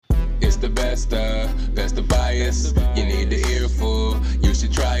best of bias. You need the earful, you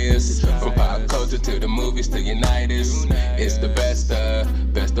should try us. From pop culture to the movies to unite us. It's the best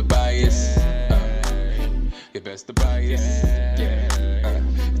of bias. Your best of bias.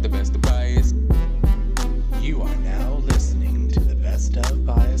 It's the best of bias. You are now listening to the Best of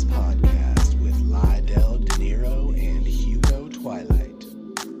Bias Podcast with Lydell Dinero and Hugo Twilight.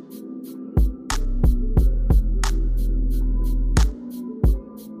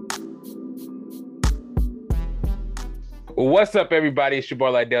 What's up, everybody? It's your boy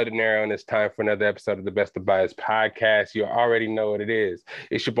Lydell Dinero, and it's time for another episode of the Best of Bias Podcast. You already know what it is.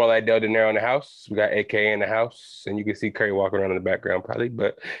 It's your boy Lydell Dinero in the house. We got AK in the house, and you can see Curry walking around in the background probably,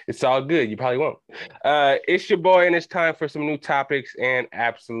 but it's all good. You probably won't. It's your boy, and it's time for some new topics, and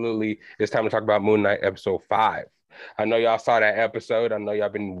absolutely, it's time to talk about Moon Knight Episode 5. I know y'all saw that episode. I know y'all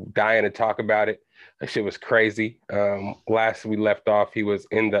been dying to talk about it. That shit was crazy. Last we left off, he was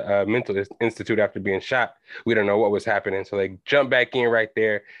in the mental institute after being shot. We don't know what was happening. So they jump back in right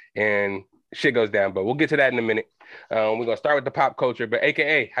there and shit goes down. But we'll get to that in a minute. We're going to start with the pop culture. But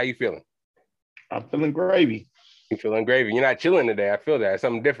AKA, how you feeling? I'm feeling gravy. You feeling gravy? You're not chilling today. I feel that. It's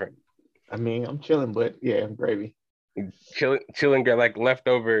something different. I mean, I'm chilling, but yeah, I'm gravy. Chilling, like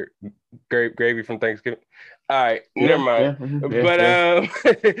leftover gravy from Thanksgiving. All right, never mind.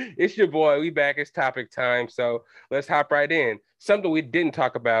 It's your boy. We back. It's topic time. So let's hop right in. Something we didn't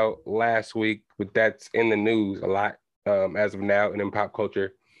talk about last week, but that's in the news a lot as of now and in pop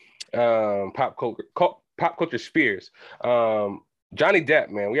culture spheres. Johnny Depp,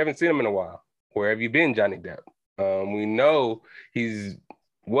 man, we haven't seen him in a while. Where have you been, Johnny Depp? We know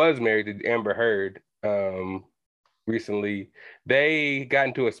was married to Amber Heard. Recently, they got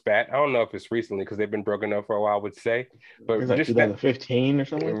into a spat. I don't know if it's recently because they've been broken up for a while, I would say. But it's like just 2015 or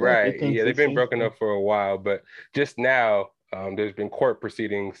something like right. that? 15, yeah, they've been broken up for a while. But just now, there's been court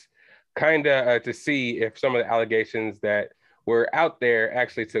proceedings kind of to see if some of the allegations that were out there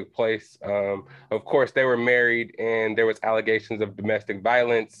actually took place. Of course, they were married and there was allegations of domestic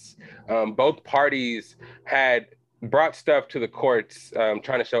violence. Both parties had brought stuff to the courts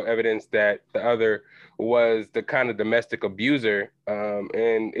trying to show evidence that the other was the kind of domestic abuser.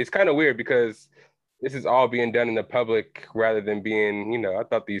 And it's kind of weird because this is all being done in the public rather than being, I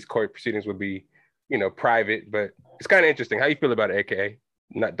thought these court proceedings would be, private, but it's kind of interesting. How you feel about it, AKA?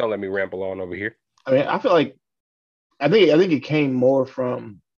 Don't let me ramble on over here. I mean, I feel like, I think it came more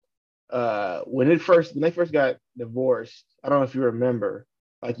from when they first got divorced. I don't know if you remember,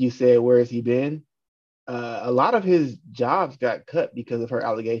 like you said, where has he been? A lot of his jobs got cut because of her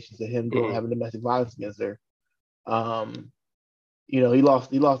allegations of him having domestic violence against her. He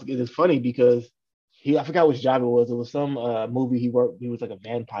lost. It's funny because I forgot which job it was. It was some movie he worked. He was like a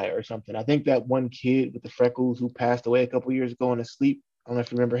vampire or something. I think that one kid with the freckles who passed away a couple years ago in his sleep. I don't know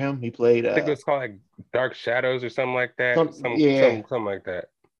if you remember him. He played. I think it was called like Dark Shadows or something like that. Something like that.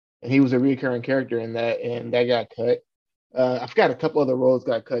 And he was a recurring character in that, and that got cut. I forgot a couple other roles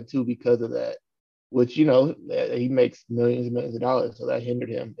got cut too because of that. Which, he makes millions and millions of dollars, so that hindered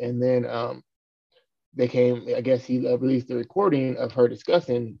him. And then I guess he released the recording of her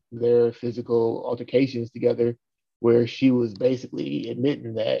discussing their physical altercations together, where she was basically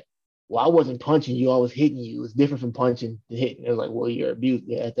admitting that, well, I wasn't punching you, I was hitting you. It's different from punching to hitting. It was like, well, you're abused.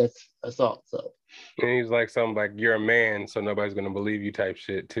 Yeah, that's assault. So. And he's like something like, you're a man, so nobody's going to believe you type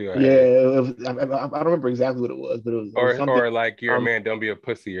shit too. I don't remember exactly what it was, but it was something. Or like, you're a man, don't be a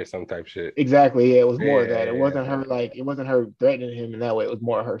pussy or some type shit. Exactly, yeah, it was more of that. It wasn't her threatening him in that way. It was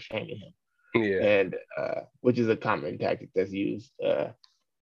more her shaming him. Yeah. And which is a common tactic that's used.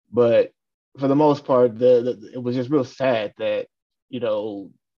 But for the most part, it was just real sad that,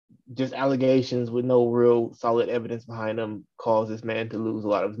 just allegations with no real solid evidence behind them caused this man to lose a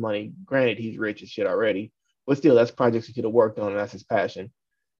lot of his money. Granted, he's rich as shit already, but still, that's projects he could have worked on, and that's his passion.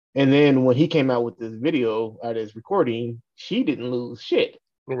 And then when he came out with this video or this recording, she didn't lose shit.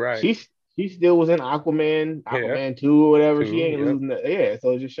 Right. She still was in Aquaman 2 or whatever. She ain't losing that. Yeah,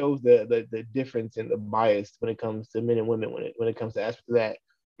 so it just shows the difference in the bias when it comes to men and women when it comes to aspects of that.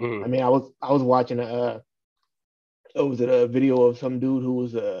 I mean, I was watching a video of some dude who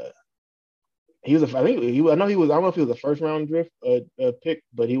was I don't know if he was a first round pick,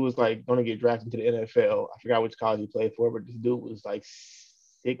 but he was like going to get drafted into the NFL. I forgot which college he played for, but this dude was like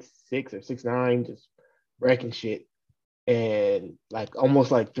 6'6" or 6'9", just wrecking shit. And like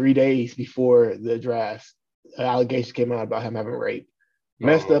almost like 3 days before the draft, allegations came out about him having rape,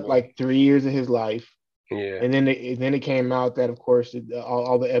 messed up like 3 years of his life. Yeah. And then it came out that, of course,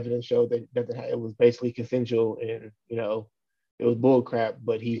 all the evidence showed that it was basically consensual, and it was bull crap.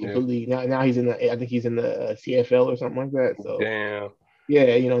 But he completely now he's in I think he's in the CFL or something like that. So damn.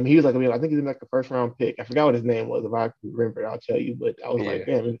 Yeah, you know, I mean, he was like, I mean, I think he's like a first round pick. I forgot what his name was. If I can remember, I'll tell you. But I was like,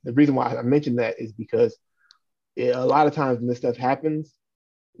 damn. The reason why I mentioned that is because a lot of times when this stuff happens,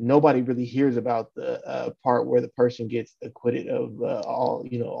 nobody really hears about the part where the person gets acquitted of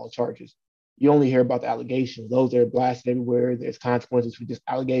all charges. You only hear about the allegations. Those are blasted everywhere. There's consequences for just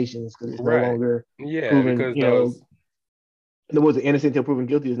allegations because it's no longer proven. Because there was an innocent until proven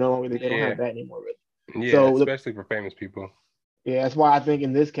guilty. Is no longer. They don't have that anymore, really. Yeah, so especially for famous people. Yeah, that's why I think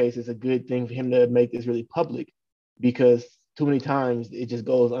in this case it's a good thing for him to make this really public, because too many times it just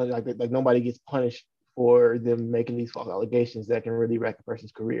goes on like nobody gets punished for them making these false allegations that can really wreck a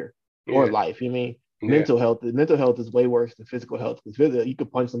person's career or life. You mean mental health is way worse than physical health, because you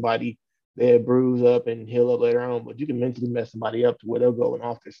could punch somebody, they bruise up and heal up later on, but you can mentally mess somebody up to where they're going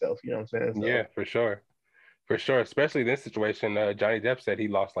off themselves. You know what I'm saying? So, yeah, for sure. Especially in this situation, Johnny Depp said he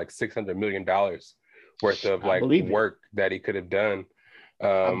lost like $600 million worth of like work that he could have done.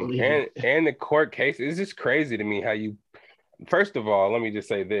 And the court case is just crazy to me how you, first of all, let me just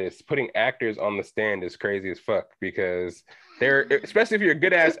say this, putting actors on the stand is crazy as fuck, because they're, especially if you're a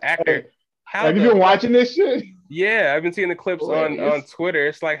good ass actor. Have you been watching this shit? Yeah, I've been seeing the clips on Twitter.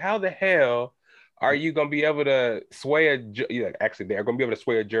 It's like, how the hell are you going to be able to sway actually, they're going to be able to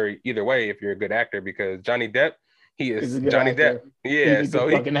sway a jury either way if you're a good actor, because Johnny Depp, he is Johnny Depp. Yeah,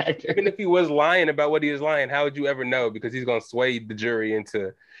 so even if he was lying about what he was lying, how would you ever know? Because he's going to sway the jury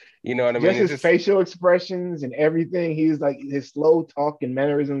into, you know what I mean? Just his facial expressions and everything. He's like, his slow talk and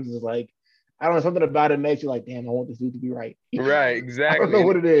mannerisms is like, I don't know, something about it makes you like, damn, I want this dude to be right. Right, exactly. I don't know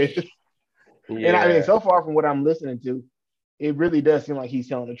what it is. Yeah. And I mean, so far from what I'm listening to, it really does seem like he's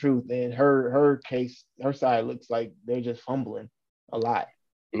telling the truth. And her case, her side looks like they're just fumbling a lot.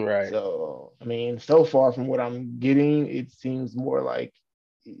 Right. So, I mean, so far from what I'm getting, it seems more like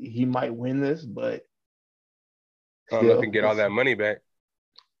he might win this, but I don't know if he can get all that money back.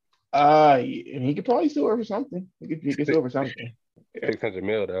 He could probably sue her for something. He could sue her for something. 600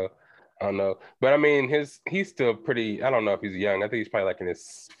 mil though. I don't know. But I mean, he's still pretty, I don't know if he's young. I think he's probably like in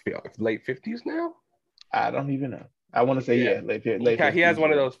his late 50s now. I don't even know. I want to say late 50s. He has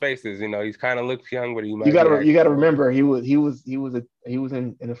one of those faces, you know. He's kind of looks young, but he might. You gotta remember he was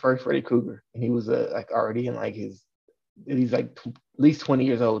in the first Freddy Krueger, and he was like already in like he's like at least 20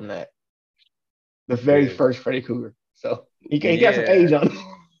 years old in that. The very first Freddy Krueger. So he got some age on him.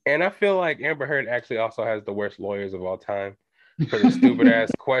 And I feel like Amber Heard actually also has the worst lawyers of all time for the stupid ass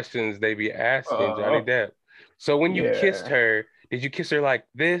questions they be asking Johnny Depp. So when you kissed her, did you kiss her like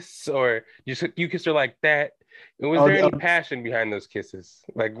this, or you kissed her like that? And was there any passion behind those kisses?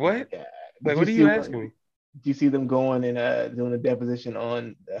 Like what? Yeah. Like what are you asking me? Do you see them going and doing a deposition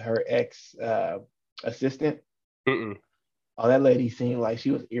on her ex assistant? Mm-mm. Oh, that lady seemed like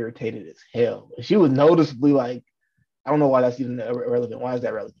she was irritated as hell. She was noticeably like, I don't know why that's even relevant. Why is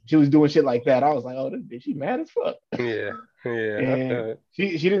that relevant? She was doing shit like that. I was like, oh, this bitch, she mad as fuck. Yeah. And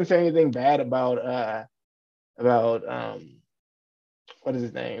she didn't say anything bad about what is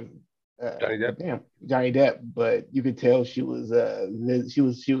his name? Johnny Depp. Damn, Johnny Depp. But you could tell she was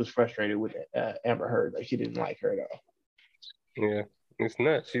frustrated with Amber Heard. Like she didn't like her at all. Yeah, it's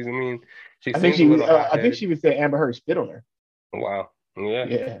nuts. I think she would say Amber Heard spit on her. Wow.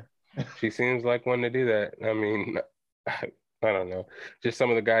 Yeah. She seems like one to do that. I mean, I don't know. Just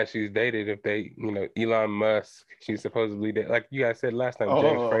some of the guys she's dated, if they, Elon Musk, she supposedly did, like you guys said last time,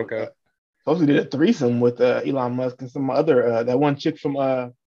 James Franco. Supposedly did a threesome with Elon Musk and some other, that one chick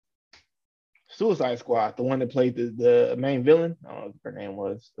from Suicide Squad, the one that played the main villain. I don't know what her name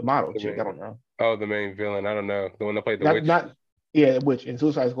was. The model chick, I don't know. Oh, the main villain. I don't know. The one that played the witch. The witch in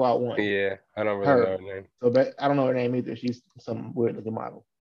Suicide Squad 1. Yeah, I don't really know her name. So I don't know her name either. She's some weird looking model.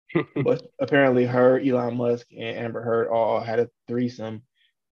 But apparently her, Elon Musk, and Amber Heard all had a threesome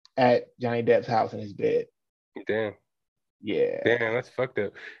at Johnny Depp's house in his bed. Damn. Yeah. Damn, that's fucked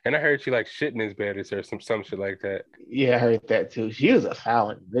up. And I heard she like shit in his bed or some shit like that. Yeah, I heard that too. She was a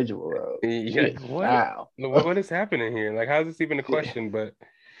foul individual, bro. Yeah, foul. What is happening here? Like, how is this even a question? But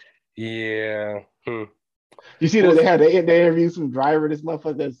yeah. You see that they interviewed some driver, this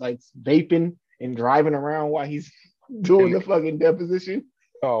motherfucker that's like vaping and driving around while he's doing the fucking deposition.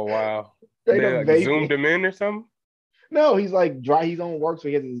 Oh wow! They like zoomed him in or something. No, he's like he's on work, so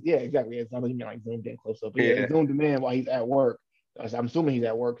he has exactly. It's not even like zoomed in close up, but he zoomed him in while he's at work. I'm assuming he's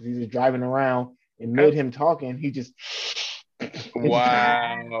at work because he's just driving around and mid him talking, he just.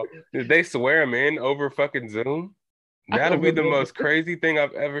 Wow! Did they swear him in over fucking Zoom? That'll be the most crazy thing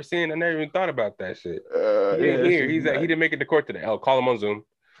I've ever seen. I never even thought about that shit. He didn't make it to court today. I'll call him on Zoom.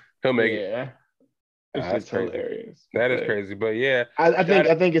 He'll make it. It's That's just crazy. hilarious. That is crazy. But yeah, I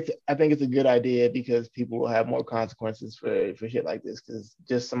think it's a good idea because people will have more consequences for shit like this. Because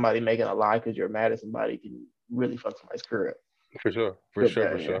just somebody making a lie because you're mad at somebody can really fuck somebody's career up. For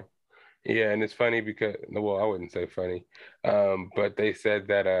sure. Yeah, and it's funny because well, I wouldn't say funny, but they said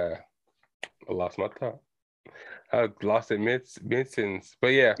that I lost my thought. I lost it mid-sentence.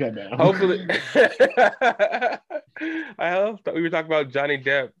 But yeah, hopefully. I hope that we were talking about Johnny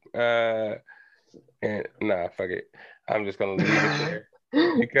Depp. And nah, fuck it. I'm just gonna leave it there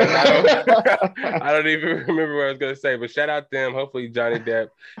because I don't even remember what I was gonna say. But shout out them. Hopefully Johnny Depp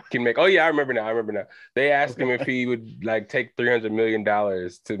can make. Oh yeah, I remember now. They asked him if he would like take $300 million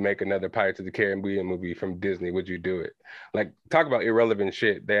to make another Pirates of the Caribbean movie from Disney. Would you do it? Like talk about irrelevant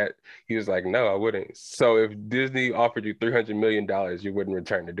shit. That he was like, no, I wouldn't. So if Disney offered you $300 million, you wouldn't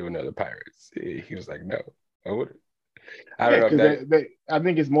return to do another Pirates. He was like, no, I wouldn't. I don't know if that. I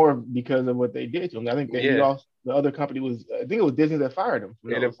think it's more because of what they did to him. I think that he lost. The other company was, I think it was Disney that fired him.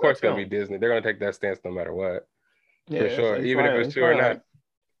 And of course, it's gonna be Disney. They're gonna take that stance no matter what. Yeah, for sure. So even if it's true or not.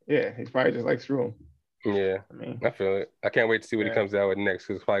 He's probably just like screw him. Yeah, I feel it. I can't wait to see what he comes out with next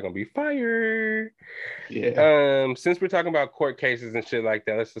because it's probably gonna be fire. Yeah. Since we're talking about court cases and shit like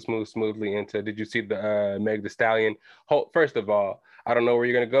that, let's just move smoothly into. Did you see the Meg Thee Stallion? First of all, I don't know where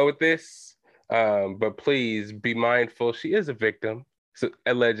you're gonna go with this. But please be mindful. She is a victim,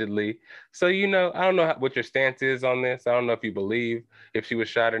 allegedly. So, I don't know what your stance is on this. I don't know if you believe if she was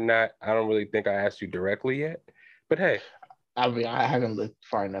shot or not. I don't really think I asked you directly yet. But hey. I mean, I haven't looked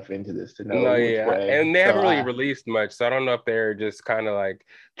far enough into this to know. No, yeah. And they haven't really released much. So I don't know if they're just kind of like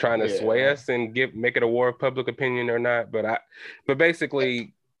trying to sway us and make it a war of public opinion or not. But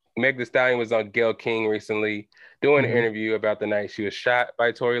basically, Meg Thee Stallion was on Gayle King recently doing an interview about the night she was shot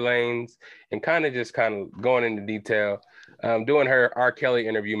by Tory Lanez and kind of going into detail, doing her R. Kelly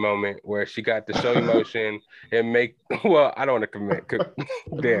interview moment where she got to show emotion and I don't want to commit.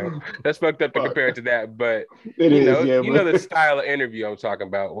 Damn, that's fucked up to compare it to that. But you know the style of interview I'm talking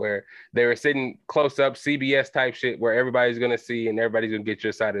about where they were sitting close up, CBS type shit where everybody's going to see and everybody's going to get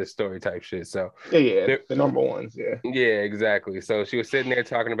your side of the story type shit. So the normal ones. Yeah, exactly. So she was sitting there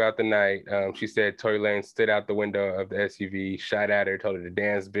talking about the night. She said Tory Lanez stood out the window of the SUV, shot at her, told her to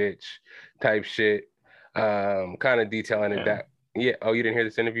dance, bitch, type shit. Kind of detailing it that. Yeah. Oh, you didn't hear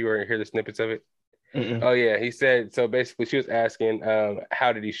this interview or hear the snippets of it? Mm-mm. Oh yeah. He said, so basically she was asking,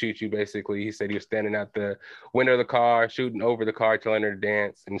 how did he shoot you? Basically, he said he was standing out the window of the car, shooting over the car, telling her to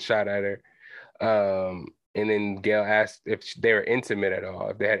dance and shot at her. And then Gayle asked if they were intimate at all,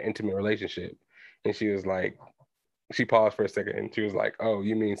 if they had an intimate relationship. And she was like, she paused for a second and she was like, oh,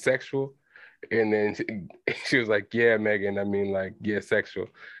 you mean sexual? And then she was like, yeah, Megan, I mean like, yeah, sexual.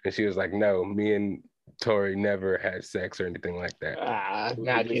 And she was like, no, me and Tory never had sex or anything like that. I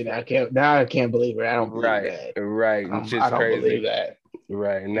can't believe it. I don't believe that. Right. I don't believe that.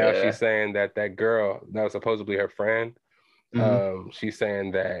 Right. And now she's saying that girl that was supposedly her friend, she's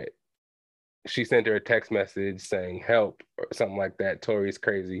saying that she sent her a text message saying help or something like that. Tory's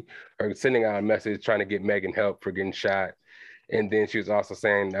crazy, or sending out a message trying to get Megan help for getting shot. And then she was also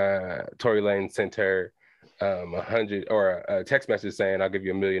saying Tory Lanez sent her a text message saying, I'll give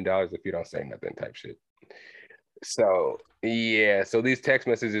you $1 million if you don't say nothing type shit. So yeah, so these text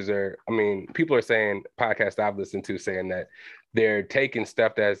messages people are saying, podcasts I've listened to saying that they're taking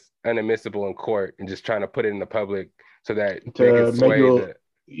stuff that's unadmissible in court and just trying to put it in the public so that they can sway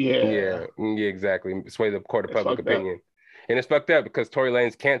exactly. Sway the court of public opinion. And it's fucked up because Tory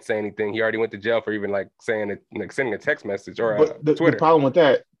Lanez can't say anything. He already went to jail for even sending a text message or Twitter. The problem with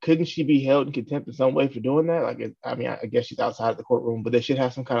that, couldn't she be held in contempt in some way for doing that? I guess she's outside of the courtroom, but they should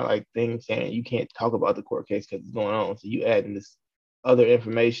have some kind of thing saying you can't talk about the court case because it's going on. So you add in this other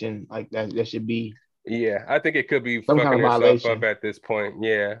information that should be. Yeah, I think it could be some fucking kind of herself violation up at this point.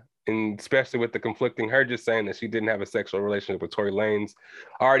 Yeah. And especially with the conflicting, her just saying that she didn't have a sexual relationship with Tory Lanez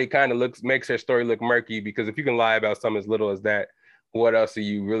already kind of makes her story look murky, because if you can lie about something as little as that, what else are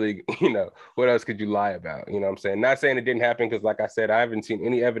you really, what else could you lie about? You know what I'm saying? Not saying it didn't happen, because like I said, I haven't seen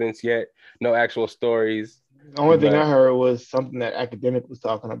any evidence yet, no actual stories. The only thing I heard was something that Academic was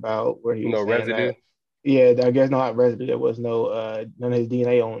talking about where he was saying residue. I guess not residue. There was no none of his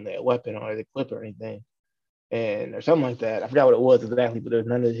DNA on that weapon or the clip or anything. Or something like that. I forgot what it was exactly, but there's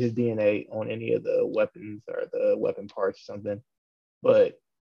none of his DNA on any of the weapons or the weapon parts or something. But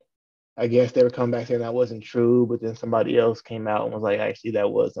I guess they were coming back saying that wasn't true, but then somebody else came out and was like, actually,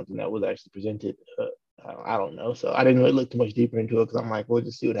 that was something that was actually presented. I don't know. So I didn't really look too much deeper into it because I'm like, we'll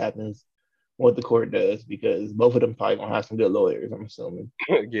just see what happens, what the court does, because both of them probably going to have some good lawyers, I'm assuming.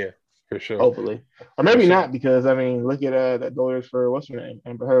 Yeah, for sure. Hopefully. Or maybe not, because, look at that lawyers for, what's her name?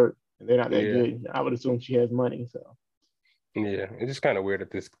 Amber Heard. They're not that good. I would assume she has money. So yeah, it's just kind of weird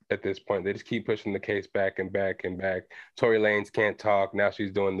at this point. They just keep pushing the case back and back and back. Tory Lanez can't talk. Now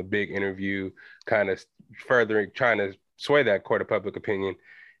she's doing the big interview, kind of furthering, trying to sway that court of public opinion.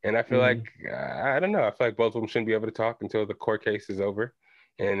 And I feel like, I don't know, I feel like both of them shouldn't be able to talk until the court case is over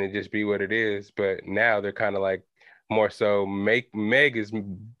and it just be what it is. But now they're kind of like more so Meg is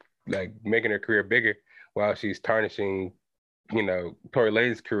like making her career bigger while she's tarnishing, Tory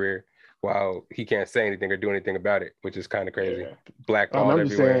Lanez's career while he can't say anything or do anything about it, which is kind of crazy. Yeah. Blackballed I'm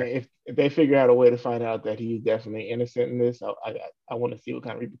just everywhere. saying, if they figure out a way to find out that he's definitely innocent in this, I want to see what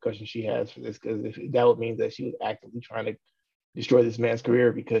kind of repercussions she has for this, because if that would mean that she was actively trying to destroy this man's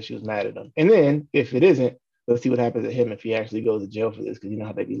career because she was mad at him. And then if it isn't, let's see what happens to him if he actually goes to jail for this, because you know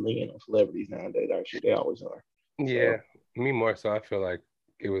how they be leaning on celebrities nowadays. Actually, they always are. Yeah, so, me more so. I feel like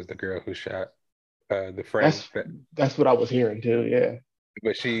it was the girl who shot the friend. That's what I was hearing too. Yeah.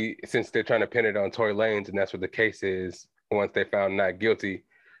 But since they're trying to pin it on Tory Lanez, and that's what the case is, once they found not guilty,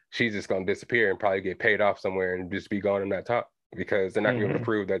 she's just going to disappear and probably get paid off somewhere and just be gone and not talk, because they're not going to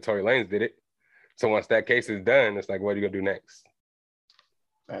prove that Tory Lanez did it. So once that case is done, it's like, what are you going to do next?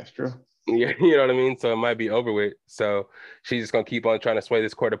 That's true. Yeah, you know what I mean? So it might be over with. So she's just going to keep on trying to sway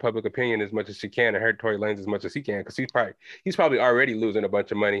this court of public opinion as much as she can and hurt Tory Lanez as much as he can, because he's probably already losing a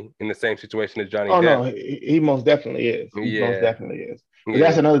bunch of money in the same situation as Johnny Depp. Oh, no, he most definitely is. He most definitely is. But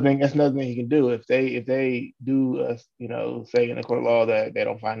that's another thing. That's another thing he can do. If they do, say in the court of law that they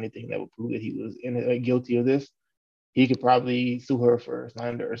don't find anything that would prove that he was guilty of this, he could probably sue her for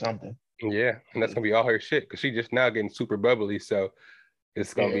slander or something. Yeah, and that's gonna be all her shit, because she's just now getting super bubbly. So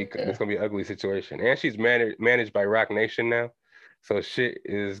it's gonna be an ugly situation. And she's managed by Rock Nation now, so shit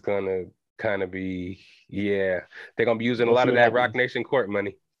is gonna kind of be they're gonna be using a lot of that Rock Nation court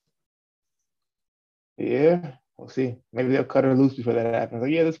money. Yeah. We'll see. Maybe they'll cut her loose before that happens.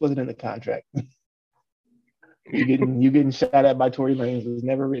 Like, this wasn't in the contract. you getting shot at by Tory Lanez. It was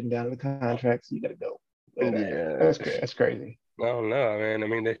never written down in the contract, so you got to go. But, that's crazy. I don't know, man. I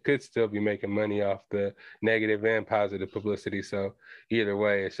mean, they could still be making money off the negative and positive publicity. So either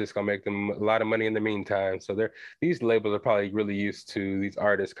way, it's just gonna make them a lot of money in the meantime. So these labels are probably really used to these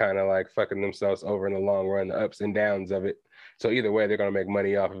artists kind of like fucking themselves over in the long run, the ups and downs of it. So either way, they're gonna make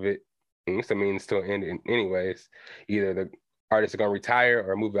money off of it. It's a means to an end anyways. Either the artists are going to retire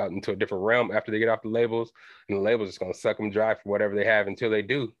or move out into a different realm after they get off the labels, and the labels is going to suck them dry for whatever they have until they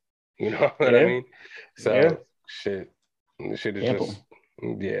do. You know what I mean? So shit is shit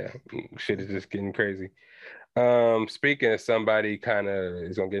is just getting crazy. Speaking of somebody kind of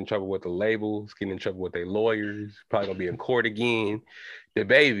is going to get in trouble with the labels, getting in trouble with their lawyers, probably going to be in court again. The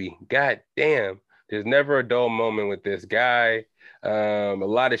baby, god damn, there's never a dull moment with this guy. A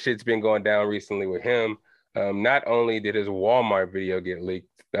lot of shit's been going down recently with him. Not only did his Walmart video get leaked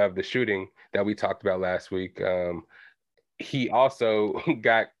of the shooting that we talked about last week, he also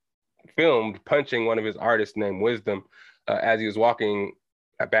got filmed punching one of his artists named Wisdom as he was walking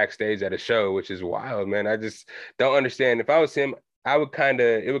backstage at a show, which is wild, man. I just don't understand. If I was him, it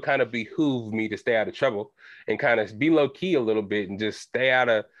would kind of behoove me to stay out of trouble and kind of be low key a little bit and just stay out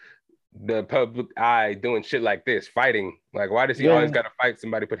of the public eye doing shit like this, fighting. Like, why does he always got to fight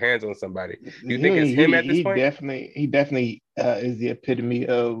somebody, put hands on somebody? Do you think it's him at this point? He definitely is the epitome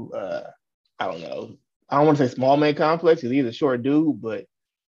of I don't know. I don't want to say small man complex, because he's a short dude, but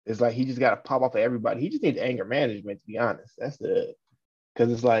it's like he just got to pop off of everybody. He just needs anger management, to be honest.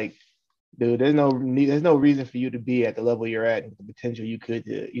 Because it's like, dude, there's no reason for you to be at the level you're at and the potential you could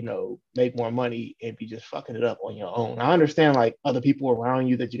to, make more money and be just fucking it up on your own. I understand like other people around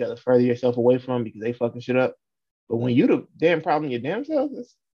you that you got to further yourself away from because they fucking shit up. But when you the damn problem your damn self,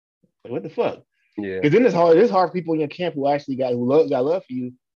 it's like, what the fuck? Yeah. Because then it's hard for people in your camp who actually got love for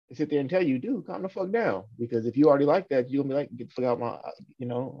you to sit there and tell you, dude, calm the fuck down. Because if you already like that, you're gonna be like, get the fuck out my, I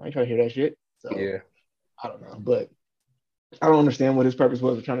ain't trying to hear that shit. So yeah, I don't know, but I don't understand what his purpose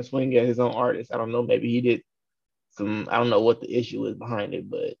was of trying to swing at his own artist. I don't know. Maybe he did I don't know what the issue is behind it,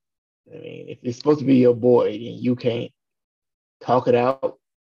 but I mean, if it's supposed to be your boy and you can't talk it out,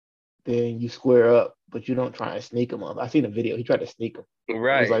 then you square up, but you don't try and sneak him up. I seen a video. He tried to sneak him.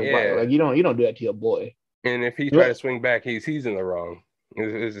 Right. Like you don't do that to your boy. And if he tried to swing back, he's in the wrong.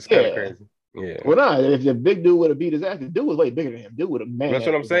 It's just kind of crazy. Yeah. Well, if the big dude would have beat his ass, the dude was way bigger than him. Dude would have man. That's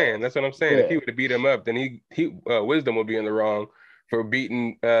what I'm saying. Yeah. If he would have beat him up, then he Wisdom would be in the wrong for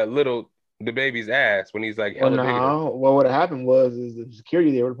beating the baby's ass when he's like hella bigger. Well, what happened was the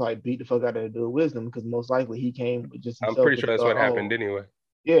security there would probably beat the fuck out of the dude Wisdom, because most likely he came with just himself. I'm pretty sure that's what happened anyway.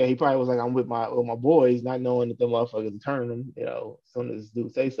 Yeah, he probably was like, I'm with my boys, not knowing that the motherfuckers are turning him, as soon as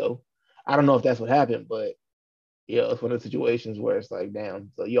dude say so. I don't know if that's what happened, but it's one of the situations where it's like,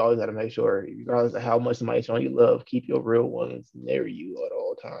 damn. So you always got to make sure, regardless of how much somebody's showing you love, keep your real ones near you at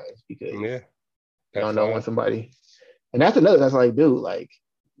all times, because you don't know when somebody. And that's another. That's like, dude, like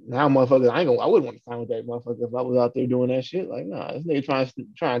now, motherfuckers, I wouldn't want to sign with that motherfucker if I was out there doing that shit. Like, nah, this nigga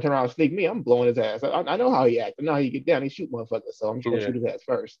trying to turn around and sneak me. I'm blowing his ass. I know how he act. I know how he get down. He shoot motherfuckers. So I'm just gonna shoot his ass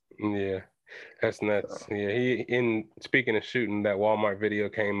first. Yeah. That's nuts. So. Yeah, speaking of shooting, that Walmart video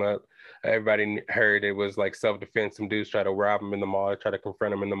came up. Everybody heard it was like self-defense. Some dudes tried to rob him in the mall, try to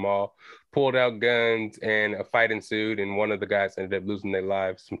confront him in the mall, pulled out guns, and a fight ensued. And one of the guys ended up losing their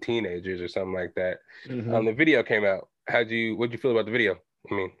lives, some teenagers or something like that. The video came out. What'd you feel about the video?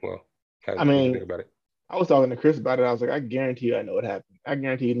 What'd you think about it? I was talking to Chris about it. I was like, I guarantee you I know what happened. I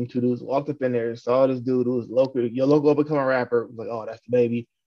guarantee you them two dudes walked up in there, saw this dude who was your local up-and-coming rapper, was like, oh, that's the baby.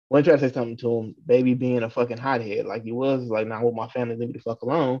 When I tried to say something to him, baby being a fucking hothead like he was, like, nah, with my family, leave me the fuck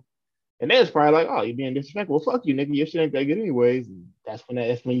alone. And then it's probably like, oh, you're being disrespectful. Well, fuck you, nigga. Your shit ain't that good anyways. And that's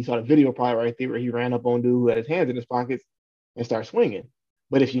when you saw the video probably right there where he ran up on dude who had his hands in his pockets and started swinging.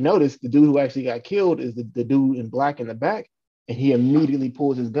 But if you notice, the dude who actually got killed is the dude in black in the back, and he immediately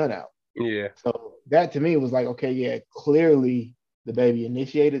pulls his gun out. Yeah. So that to me was like, okay, yeah, clearly the baby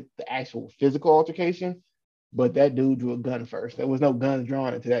initiated the actual physical altercation, but that dude drew a gun first. There was no guns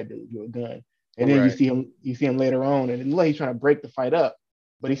drawn until that dude drew a gun. And then you see him later on, and he's trying to break the fight up.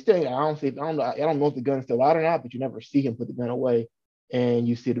 But he's still, I don't know if the gun's still out or not, but you never see him put the gun away. And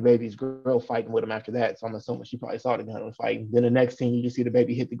you see the baby's girl fighting with him after that. So I'm assuming she probably saw the gun and fighting. Then the next scene, you just see the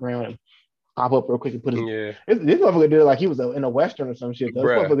baby hit the ground and pop up real quick and put his. Yeah. This motherfucker did it like he was in a Western or some shit. This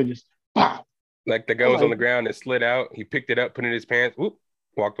motherfucker just pop. Like the gun was on the ground and slid out. He picked it up, put it in his pants, whoop,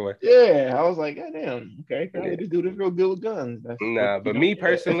 walked away. Yeah, I was like, God damn, okay, this dude is real good with guns. But me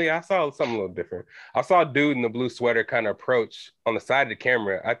personally, I saw something a little different. I saw a dude in the blue sweater kind of approach on the side of the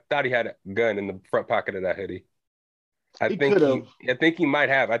camera. I thought he had a gun in the front pocket of that hoodie. I think he might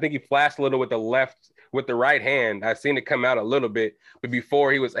have. I think he flashed a little with the right hand. I seen it come out a little bit, but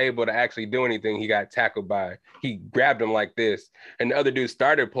before he was able to actually do anything, he got tackled he grabbed him like this, and the other dude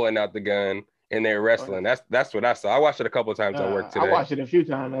started pulling out the gun. And they're wrestling. That's what I saw. I watched it a couple of times at work today. I watched it a few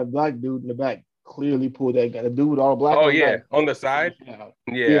times. That black dude in the back clearly pulled that gun. The dude with all black. Oh yeah, on the side.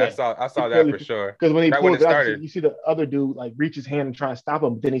 Yeah, I saw that for sure. Because when he pulls it out, you see the other dude like reach his hand and try to stop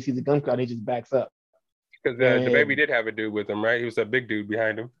him, but then he sees the gun cut and he just backs up. Because the baby did have a dude with him, right? He was a big dude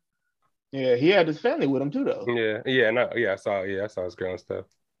behind him. Yeah, he had his family with him too, though. I saw his girl and stuff.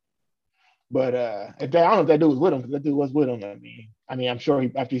 But I don't know if that dude was with him, because that dude was with him. I mean, I'm sure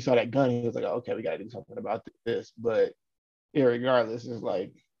after he saw that gun, he was like, oh, okay, we got to do something about this. But regardless, it's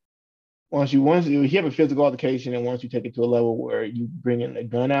like once you have a physical altercation, and once you take it to a level where you bring in the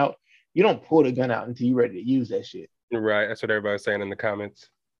gun out, you don't pull the gun out until you're ready to use that shit. Right. That's what everybody's saying in the comments.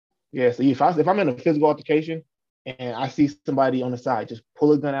 Yeah. So if I'm in a physical altercation and I see somebody on the side, just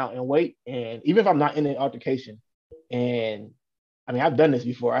pull a gun out and wait. And even if I'm not in an altercation, and I mean, I've done this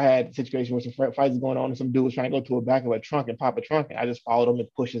before. I had a situation where some fights going on and some dude was trying to go to the back of a trunk and pop a trunk. And I just followed him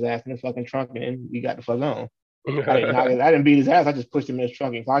and pushed his ass in the fucking trunk, and then we got the fuck on. I didn't beat his ass. I just pushed him in his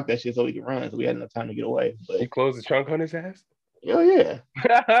trunk and clocked that shit so he could run. So we had enough time to get away. But you closed the trunk on his ass? Hell yeah.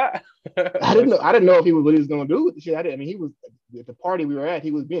 I didn't know what he was going to do with the shit. He was at the party we were at.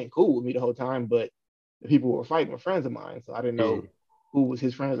 He was being cool with me the whole time, but the people who were fighting were friends of mine. So I didn't know who was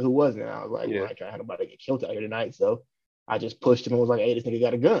his friend and who wasn't. And I was like, well, I ain't trying to have nobody get killed out here tonight. So I just pushed him and was like, hey, this nigga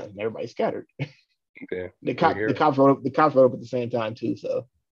got a gun. And everybody scattered. Yeah. The cops rode up at the same time too. So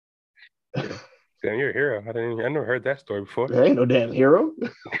damn, you're a hero. I never heard that story before. There ain't no damn hero.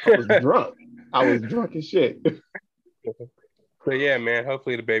 I was drunk. I was drunk as shit. But yeah, man,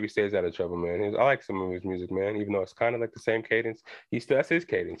 hopefully the baby stays out of trouble, man. I like some of his music, man, even though it's kind of like the same cadence. That's his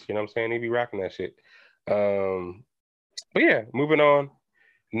cadence, you know what I'm saying? He be rocking that shit. But yeah, moving on.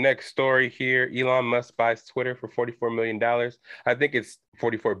 Next story here. Elon Musk buys Twitter for $44 million. I think it's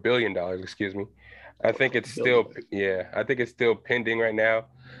 $44 billion, excuse me. I think it's still pending right now.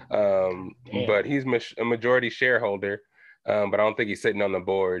 But he's a majority shareholder. But I don't think he's sitting on the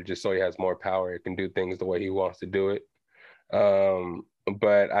board just so he has more power. He can do things the way he wants to do it.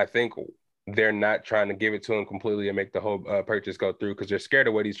 But I think they're not trying to give it to him completely and make the whole purchase go through because they're scared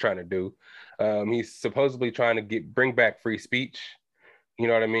of what he's trying to do. He's supposedly trying to bring back free speech. You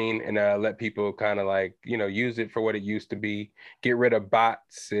know what I mean? And let people kind of like, use it for what it used to be. Get rid of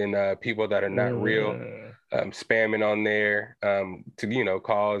bots and people that are not real, spamming on there to,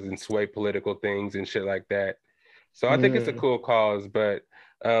 cause and sway political things and shit like that. So I think it's a cool cause, but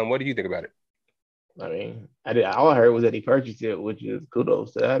what do you think about it? I mean, all I heard was that he purchased it, which is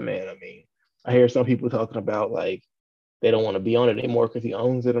kudos to that man. I mean, I hear some people talking about like they don't want to be on it anymore because he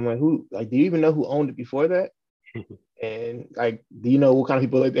owns it. I'm like, who? Like, do you even know who owned it before that? And like, do you know what kind of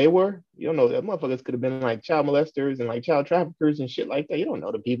people like they were? You don't know. That motherfuckers could have been like child molesters and like child traffickers and shit like that. You don't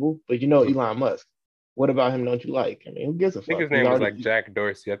know the people, but you know Elon Musk. What about him don't you like? I mean, who gives a I think fuck? his name was like Jack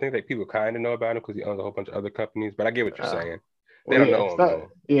Dorsey. I think that people kind of know about him because he owns a whole bunch of other companies, but I get what you're saying. They don't know him though.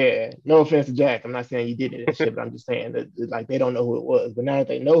 Yeah, no offense to Jack. I'm not saying you did it and shit, but I'm just saying that like they don't know who it was. But now that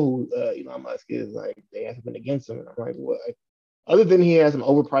they know who Elon Musk is, like they have been against him, and I'm like, what? Like, other than he has some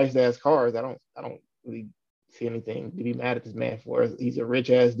overpriced ass cars, I don't really see anything to be mad at this man for. He's a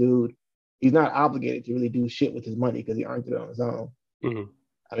rich ass dude. He's not obligated to really do shit with his money because he earned it on his own. Mm-hmm.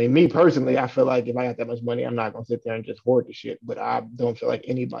 I mean, me personally, I feel like if I got that much money, I'm not gonna sit there and just hoard the shit. But I don't feel like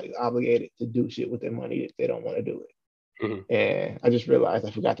anybody's obligated to do shit with their money if they don't want to do it. Mm-hmm. And I just realized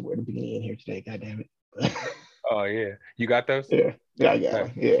I forgot to wear the beanie in here today. God damn it. Oh yeah, you got those? Yeah, I got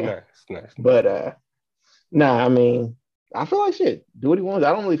them. Yeah, nice. But nah, I mean, I feel like shit. Do what he wants.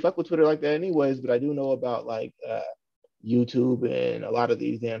 I don't really fuck with Twitter like that, anyways. But I do know about like YouTube and a lot of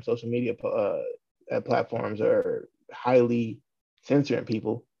these damn social media platforms are highly censoring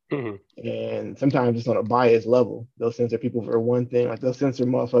people. Mm-hmm. And sometimes it's on a biased level. They'll censor people for one thing, like they'll censor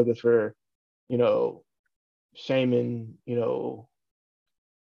motherfuckers for, shaming,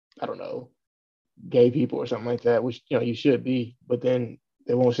 I don't know, gay people or something like that, which you should be, but then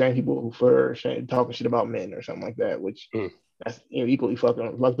they won't shame people for talking shit about men or something like that, which that's equally fucked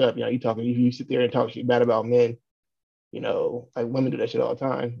up. You sit there and talk shit bad about men, like women do that shit all the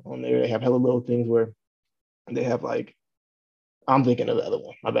time. On there, they have hella little things where they have like, I'm thinking of the other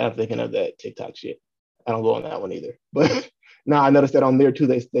one. I'm thinking of that TikTok shit. I don't go on that one either. But now I noticed that on there too,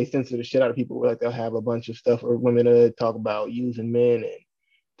 they censor the shit out of people. Where like they'll have a bunch of stuff where women talk about using men and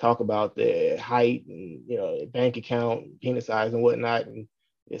talk about their height and bank account, penis size and whatnot. And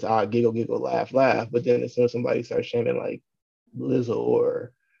it's all giggle, laugh. But then as soon as somebody starts shaming like Lizzo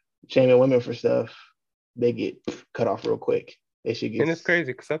or shaming women for stuff, they get cut off real quick. They should get. And it's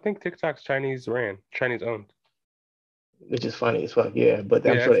crazy because I think TikTok's Chinese owned. Which is funny as fuck, yeah. But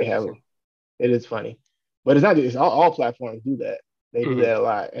I'm sure they have it. It is funny, but it's not just all platforms do that. They do that a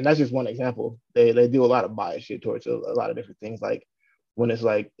lot, and that's just one example. They do a lot of bias shit towards a lot of different things. Like when it's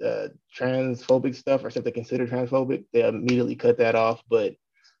like transphobic stuff or stuff they consider transphobic, they immediately cut that off. But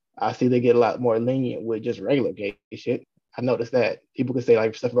I see they get a lot more lenient with just regular gay shit. I noticed that people can say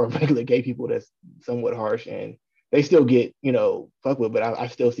like stuff about regular gay people that's somewhat harsh, and they still get fuck with. But I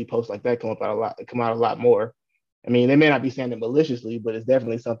still see posts like that come out a lot more. I mean, they may not be saying it maliciously, but it's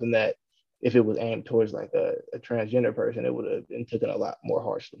definitely something that if it was aimed towards like a transgender person, it would have been taken a lot more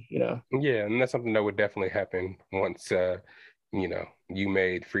harshly, Yeah, and that's something that would definitely happen once, you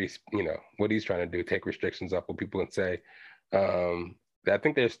made free, what he's trying to do, take restrictions off what people can say. I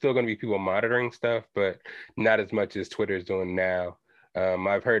think there's still going to be people monitoring stuff, but not as much as Twitter is doing now.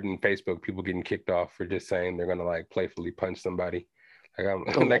 I've heard in Facebook people getting kicked off for just saying they're going to like playfully punch somebody.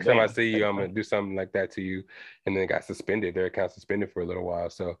 Like next time I see you, I'm gonna do something like that to you, and then it got suspended. Their account suspended for a little while,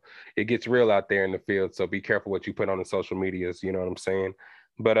 so it gets real out there in the field. So be careful what you put on the social medias. You know what I'm saying?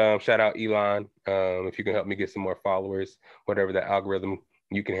 But shout out Elon. If you can help me get some more followers, whatever the algorithm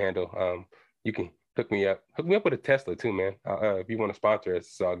you can handle, you can hook me up. Hook me up with a Tesla too, man. If you want to sponsor us,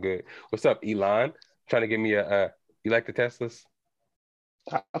 it's all good. What's up, Elon? Trying to give me a. You like the Teslas?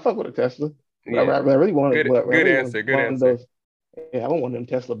 I fuck with a Tesla. Yeah. I really want good answer. Good answer. I want one of them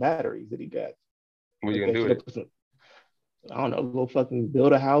Tesla batteries that he got. What are you gonna do with it? I don't know. Go fucking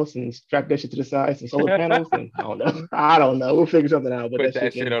build a house and strap that shit to the side, some solar panels, and I don't know. We'll figure something out. But put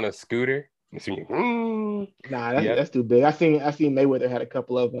that shit on a scooter. Nah, that's too big. I seen Mayweather had a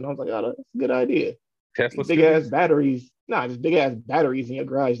couple of them. And I was like, oh, that's a good idea. Tesla big ass batteries. Nah, just big ass batteries in your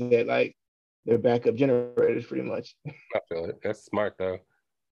garage that like they're backup generators, pretty much. I feel it. That's smart though,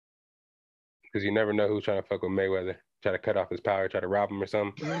 because you never know who's trying to fuck with Mayweather. Try to cut off his power, try to rob him or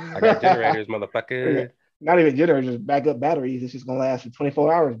something. I got generators, motherfucker. Not even generators, just backup batteries. It's just gonna last for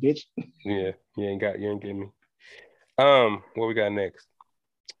 24 hours, bitch. Yeah, you ain't getting me. What we got next?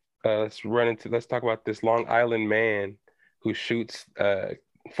 Let's talk about this Long Island man who shoots a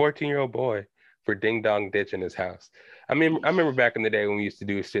 14-year-old boy for ding dong ditch in his house. I remember back in the day when we used to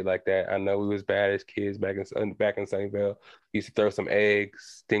do shit like that. I know we was bad as kids back in Sunnyvale. We used to throw some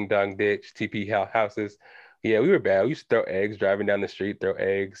eggs, ding dong ditch, TP houses. Yeah, we were bad. We used to throw eggs driving down the street, throw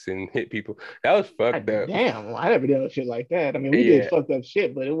eggs and hit people. That was fucked up. Damn, I never did shit like that. I mean, we did fucked up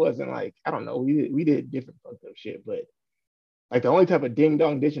shit, but it wasn't like, I don't know, we did different fucked up shit. But like the only type of ding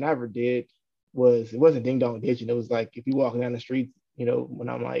dong ditching I ever did it wasn't ding dong ditching. It was like if you walking down the street, when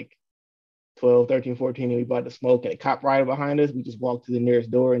I'm like 12, 13, 14, and we about to smoke and a cop right behind us, we just walk to the nearest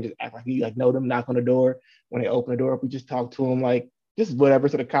door and just act like we like know them, knock on the door. When they open the door up, we just talk to them like just whatever.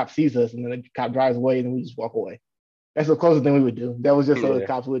 So the cop sees us, and then the cop drives away, and then we just walk away. That's the closest thing we would do. That was just so the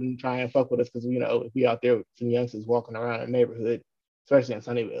cops wouldn't try and fuck with us because, if we out there with some youngsters walking around the neighborhood, especially in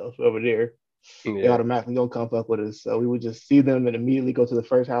Sunnyvale, over there, they automatically don't come fuck with us. So we would just see them and immediately go to the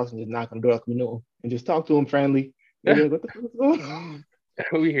first house and just knock on the door like we knew them and just talk to them friendly. And then, what the fuck is going on?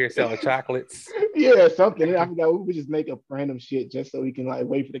 We here selling chocolates. Yeah, something. I forgot. We would just make up random shit just so we can like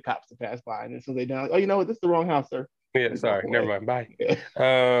wait for the cops to pass by. And then so they down, like, oh, you know what? This is the wrong house, sir. Yeah, sorry, never mind. Bye.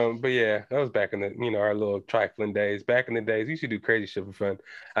 Yeah. But yeah, that was back in the our little trifling days. Back in the days, we used to do crazy shit for fun.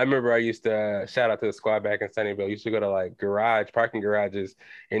 I remember I used to shout out to the squad back in Sunnyvale. Used to go to like parking garages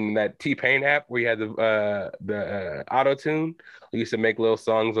in that T-Pain app where you had the auto tune. We used to make little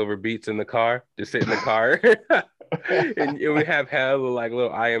songs over beats in the car, just sit in the car. And we have hella like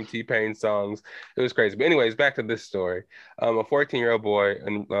little IMT Pain songs. It was crazy. But anyways, back to this story. A 14-year-old boy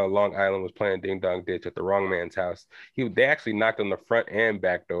in Long Island was playing ding dong ditch at the wrong man's house. They actually knocked on the front and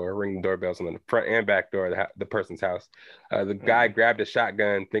back door, ringing doorbells on the front and back door of the person's house. The guy grabbed a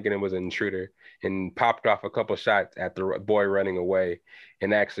shotgun thinking it was an intruder and popped off a couple shots at the boy running away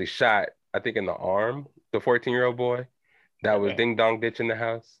and actually shot, I think, in the arm, the 14-year-old boy that was ding dong ditch in the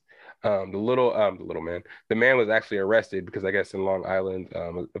house. The man was actually arrested because I guess in Long Island,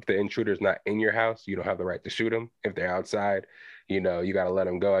 if the intruder's not in your house, you don't have the right to shoot them. If they're outside, you got to let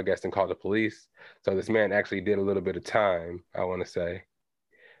them go, I guess, and call the police. So this man actually did a little bit of time, I want to say.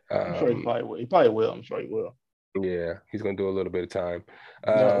 I'm sure he probably will. He probably will. I'm sure he will. Yeah, he's going to do a little bit of time.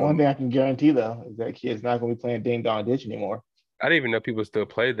 One thing I can guarantee, though, is that kid's not going to be playing ding dong ditch anymore. I didn't even know people still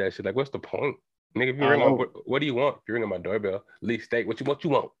played that shit. Like, what's the point? Nigga, if you ring what do you want? If you ring on my doorbell, leave state. What you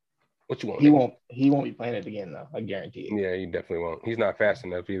want? What you want? He won't be playing it again though. I guarantee it. Yeah, he definitely won't. He's not fast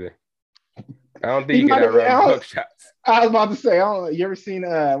enough either. I don't think he can outrun hook shots. I was about to say, I don't know. You ever seen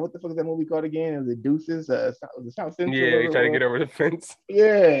what the fuck is that movie called again? It was the Deuces. The South Central. Yeah, he tried to get over the fence.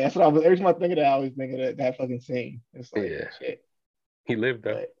 Yeah, that's what I was. Every time I think of that, I always think of that fucking scene. It's like, shit. He lived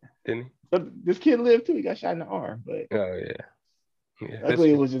though, didn't he? But this kid lived too. He got shot in the arm. But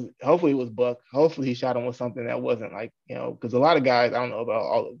hopefully it was Buck. Hopefully he shot him with something that wasn't like, because a lot of guys, I don't know about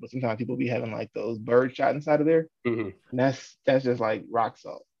all of it, but sometimes people be having like those bird shot inside of there. Mm-hmm. And that's just like rock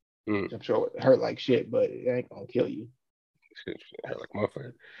salt. Mm-hmm. I'm sure it hurt like shit, but it ain't gonna kill you. Shit hurt like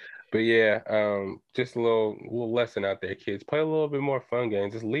motherfucker. But yeah, just a little lesson out there, kids. Play a little bit more fun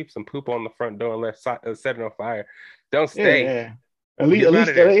games. Just leave some poop on the front door and set it on fire. Don't stay. Yeah. At least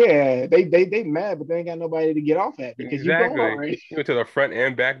they mad, but they ain't got nobody to get off at because you went to the front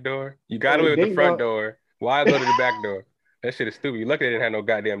and back door. You got away with the front door. Why go to the back door? That shit is stupid. You lucky they didn't have no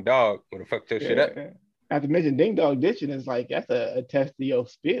goddamn dog. Would have fucked your shit up. Not to mention ding dong ditching is like that's a test of your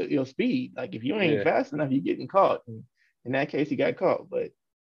speed. Like if you ain't fast enough, you're getting caught. And in that case, he got caught. But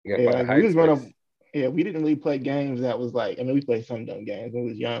we didn't really play games that was like. I mean, we played some dumb games when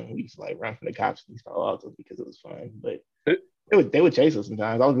we was young. We used to like run from the cops and stuff also because it was fun. But they would chase us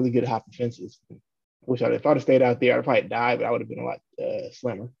sometimes. I was really good at hopping fences. If I'd have stayed out there, I'd probably died, but I would have been a lot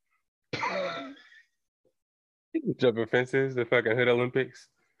slimmer. Jumping fences, the fucking Hood Olympics.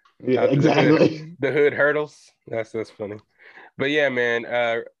 Yeah, exactly. The Hood Hurdles. That's funny. But yeah, man.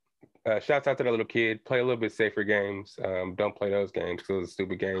 Shouts out to the little kid. Play a little bit safer games. Don't play those games because those are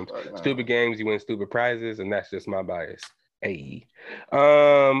stupid games. Stupid games, you win stupid prizes, and that's just my bias. Hey,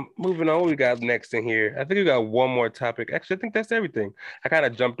 moving on, we got next in here. I think we got one more topic. Actually, I think that's everything. I kind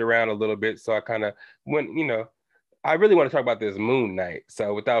of jumped around a little bit, so I kind of went, I really want to talk about this Moon Knight.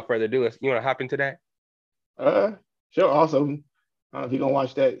 So without further ado, you want to hop into that? Sure. Also, if you're gonna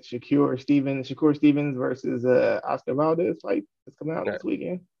watch that Shakur Stevens versus Oscar Valdez fight that's coming out this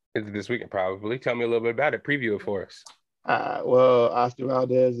weekend. Is it this weekend? Probably. Tell me a little bit about it. Preview it for us. Well, Oscar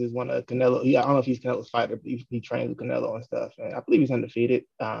Valdez is one of Canelo. I don't know if he's Canelo's fighter, but he trains with Canelo and stuff. And I believe he's undefeated.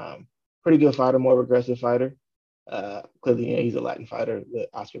 Pretty good fighter, more aggressive fighter. Clearly, he's a Latin fighter,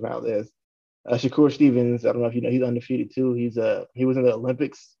 Oscar Valdez. Shakur Stevens, I don't know if you know, he's undefeated too. He was in the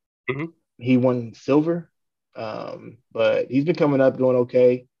Olympics. Mm-hmm. He won silver, but he's been coming up, doing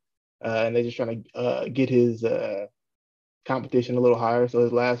okay. And they're just trying to get his competition a little higher. So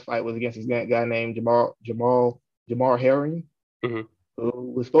his last fight was against this guy named Jamar Herring, mm-hmm.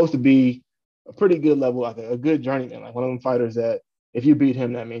 who was supposed to be a pretty good level, like a good journeyman, like one of them fighters that if you beat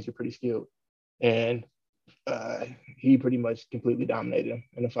him, that means you're pretty skilled. And he pretty much completely dominated him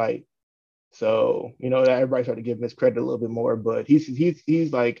in the fight. So, that everybody started to give him his credit a little bit more, but he's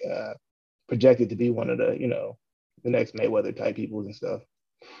like projected to be one of the, the next Mayweather type people and stuff.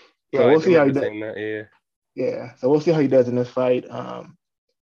 So we'll see how he does. Yeah. So we'll see how he does in this fight.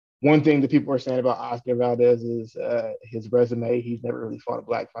 One thing that people are saying about Oscar Valdez is his resume. He's never really fought a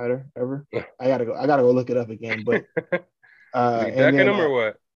black fighter ever. I gotta go look it up again. But Is he And ducking then, him or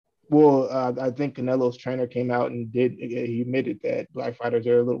what? well, I think Canelo's trainer came out and he admitted that black fighters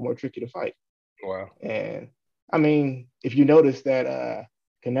are a little more tricky to fight. Wow. And I mean, if you notice that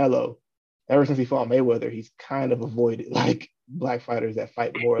Canelo, ever since he fought Mayweather, he's kind of avoided like black fighters that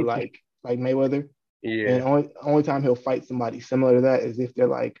fight more like Mayweather. Yeah. And only time he'll fight somebody similar to that is if they're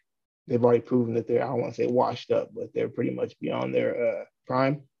like they've already proven that they're, I don't want to say washed up, but they're pretty much beyond their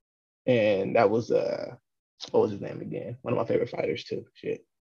prime. And that was what was his name again? One of my favorite fighters too. Shit.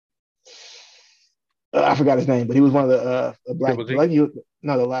 I forgot his name, but he was one of the black, the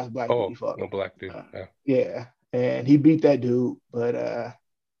last black dude he fought. No black dude. Yeah, and he beat that dude, but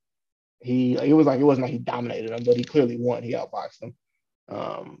it wasn't like he dominated him, but he clearly won. He outboxed him.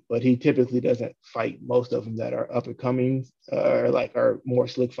 But he typically doesn't fight most of them that are up and coming or like are more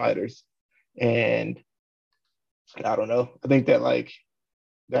slick fighters. And I don't know. I think that like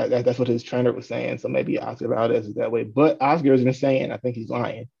that's what his trainer was saying. So maybe Oscar Valdez is that way. But Oscar has been saying, I think he's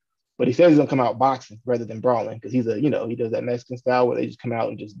lying. But he says he's gonna come out boxing rather than brawling because he does that Mexican style where they just come out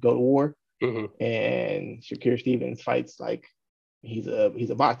and just go to war. Mm-hmm. And Shakur Stevens fights like he's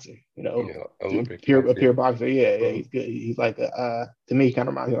a boxer, Olympic, a pure boxer. Yeah, he's good. He's like to me, he kind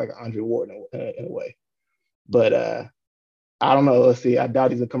of reminds me like an Andre Ward in a way. But I don't know. Let's see. I doubt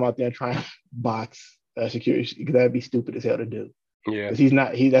he's gonna come out there and try and box Shakur because that'd be stupid as hell to do. Yeah,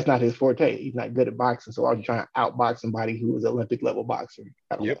 because that's not his forte. He's not good at boxing. So why are you trying to outbox somebody who is an Olympic level boxer?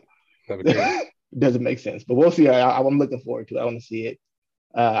 I don't know. It doesn't make sense. But we'll see. I'm looking forward to it. I want to see it.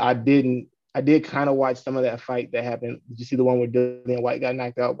 I did kind of watch some of that fight that happened. Did you see the one where Dillian White got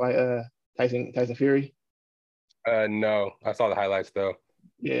knocked out by Tyson Fury? No, I saw the highlights though.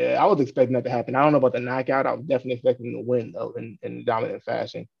 Yeah, I was expecting that to happen. I don't know about the knockout. I was definitely expecting him to win though in dominant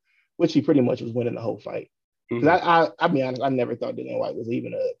fashion, which he pretty much was winning the whole fight. Because I'll be honest, I never thought Dillian White was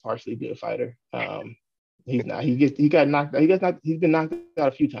even a partially good fighter. He's not. He got knocked out. He's been knocked out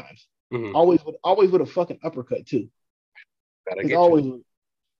a few times. Mm-hmm. Always with a fucking uppercut too. It's always.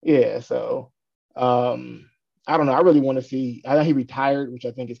 Yeah, so I don't know. I really want to see. I know he retired, which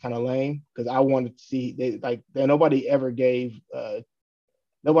I think is kind of lame because I wanted to see. Nobody ever gave.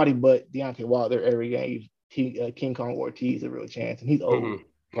 Nobody but Deontay Wilder ever gave King Kong Ortiz a real chance, and he's old. Mm-hmm.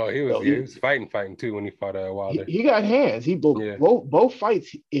 Oh, he was fighting too when he fought Wilder. He got hands. He both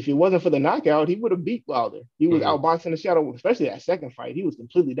fights. If it wasn't for the knockout, he would have beat Wilder. He was outboxing the shadow, especially that second fight. He was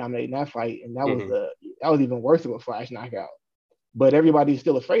completely dominating that fight, and that was even worse of a flash knockout. But everybody's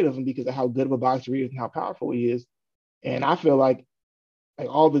still afraid of him because of how good of a boxer he is and how powerful he is. And I feel like the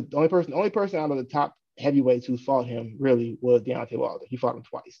only person out of the top heavyweights who fought him really was Deontay Wilder. He fought him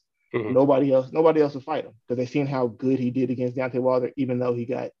twice. Mm-hmm. Nobody else would fight him because they seen how good he did against Deontay Wilder, even though he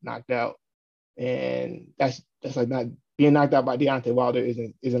got knocked out. And that's like not being knocked out by Deontay Wilder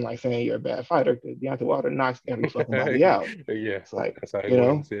isn't like saying you're a bad fighter because Deontay Wilder knocks every fucking body out. Yeah, it's like that's how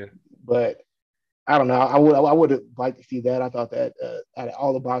wins, yeah. But I don't know. I would have liked to see that. I thought that out of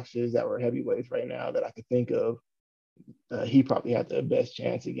all the boxers that were heavyweights right now that I could think of, he probably had the best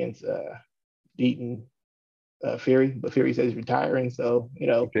chance against beating Fury. But Fury says he's retiring, so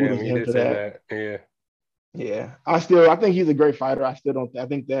kudos to him for that. Yeah. I think he's a great fighter. I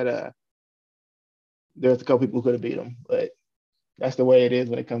think that there's a couple people who could have beat him, but that's the way it is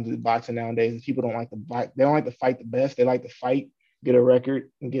when it comes to boxing nowadays. People don't like to fight. They don't like to fight the best. They like to fight, get a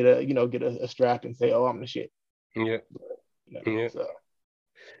record, and get a strap and say, "Oh, I'm the shit." Yeah. So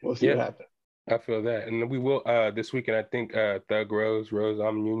we'll see what happens. I feel that, and we will this weekend. I think Thug Rose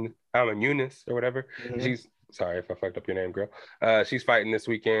Amunis or whatever. Mm-hmm. She's sorry if I fucked up your name, girl. She's fighting this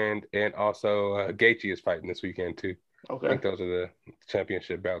weekend, and also Gaethje is fighting this weekend too. Okay. I think those are the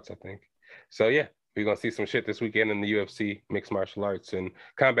championship bouts. I think so. Yeah, we're gonna see some shit this weekend in the UFC, mixed martial arts, and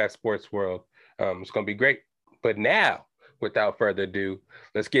combat sports world. It's gonna be great. But now, without further ado,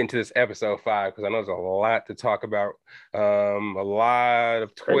 let's get into this episode 5 because I know there's a lot to talk about, a lot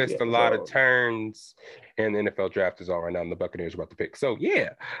of twists, a lot of turns, and the NFL draft is all right now, and the Buccaneers are about to pick. So yeah,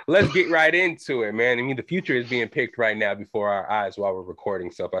 let's get right into it, man. I mean, the future is being picked right now before our eyes while we're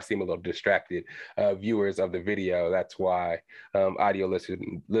recording. So if I seem a little distracted, viewers of the video, that's why. Audio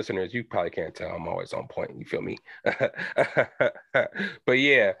listeners, you probably can't tell I'm always on point. You feel me? But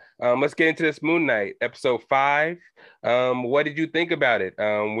yeah, let's get into this Moon Knight episode 5. What did you think about it?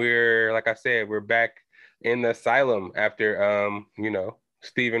 We're, like I said, we're back in the asylum after,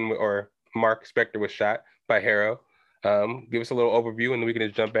 Stephen or Mark Spector was shot by Harrow. Give us a little overview and then we can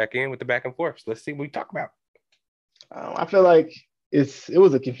just jump back in with the back and forth. So let's see what we talk about. I feel like it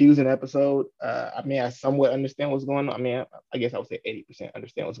was a confusing episode. I somewhat understand what's going on. I guess I would say 80%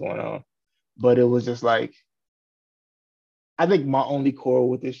 understand what's going on. But it was just like, I think my only quarrel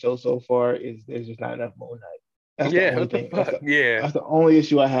with this show so far is there's just not enough Moon Knight. That's the Yeah, only what the thing. fuck? Yeah. That's the only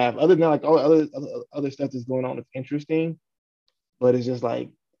issue I have. Other than like all other stuff that's going on is interesting, but it's just like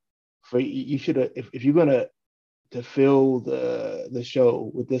for you should have if you're gonna to fill the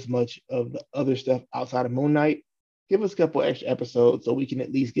show with this much of the other stuff outside of Moon Knight, give us a couple extra episodes so we can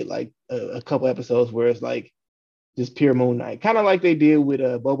at least get like a couple episodes where it's like just pure Moon Knight, kind of like they did with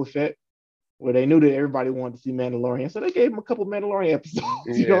Boba Fett, where they knew that everybody wanted to see Mandalorian, so they gave him a couple Mandalorian episodes.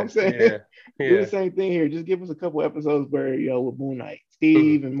 You know what I'm saying? Do the same thing here. Just give us a couple episodes where with Moon Knight,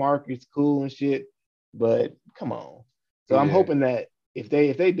 Steve and Mark is cool and shit, but come on. So I'm hoping that if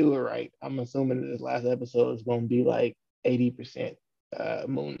they do it right, I'm assuming that this last episode is going to be like 80%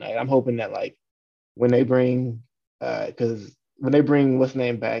 Moon Knight. I'm hoping that like when they bring because when they bring what's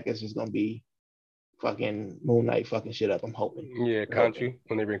name back, it's just going to be fucking Moon Knight fucking shit up. I'm hoping. Yeah, Khonshu,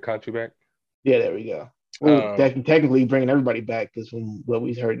 when they bring Khonshu back. Yeah, there we go. Well, technically bringing everybody back because from what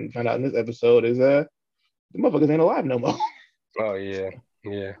we heard and found out in this episode is the motherfuckers ain't alive no more. Oh yeah,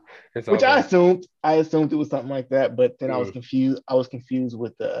 yeah. It's Which over. I assumed it was something like that, but then I was confused. I was confused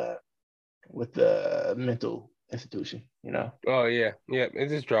with the mental institution. Oh yeah, yeah. It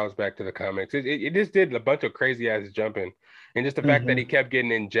just draws back to the comics. It just did a bunch of crazy ass jumping, and just the fact that he kept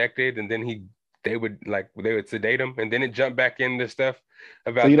getting injected, and then they would sedate him, and then it jumped back into stuff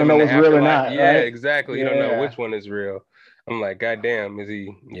about so you don't know what's real or not. Yeah, right? exactly. You don't know which one is real. I'm like, God damn, is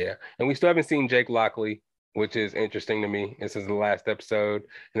he? Yeah. And we still haven't seen Jake Lockley, which is interesting to me. This is the last episode,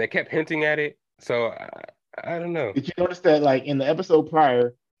 and they kept hinting at it. So I don't know. Did you notice that, like in the episode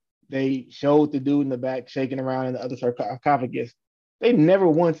prior, they showed the dude in the back shaking around in the other sarcophagus? They never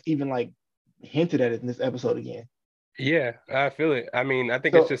once even like hinted at it in this episode again. Yeah, I feel it. I mean, I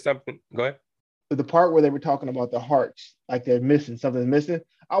think it's just something. Go ahead. The part where they were talking about the hearts, like they're missing, something's missing.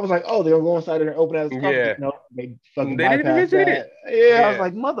 I was like, oh, they're gonna go inside and open out. Yeah. No, they fucking They didn't bypassed mention that. it. Yeah, I was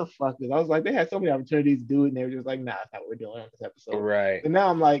like, motherfuckers. I was like, they had so many opportunities to do it, and they were just like, nah, that's not what we're doing on this episode. Right. And now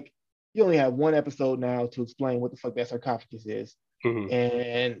I'm like, you only have one episode now to explain what the fuck that sarcophagus is.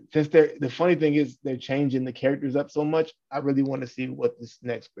 And since the funny thing is they're changing the characters up so much, I really want to see what this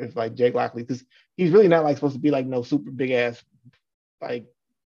next is like Jake Lockley, because he's really not like supposed to be like no super big ass like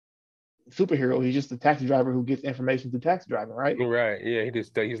superhero. He's just a taxi driver who gets information through taxi driving, right? Right. Yeah.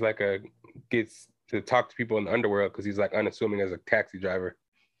 He's like gets to talk to people in the underworld because he's like unassuming as a taxi driver.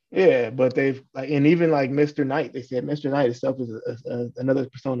 Yeah, but they've and even like Mr. Knight, they said Mr. Knight himself is another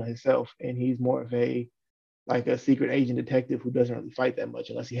persona himself, and he's more of a secret agent detective who doesn't really fight that much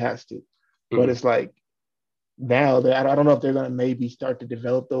unless he has to. But it's like now that I don't know if they're gonna maybe start to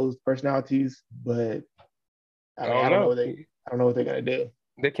develop those personalities, but I don't know what they're gonna do.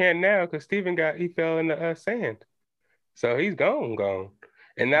 They can't now because Steven he fell in the sand, so he's gone,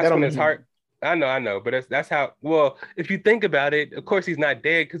 and that's when it's hard. I know, but that's how. Well, if you think about it, of course he's not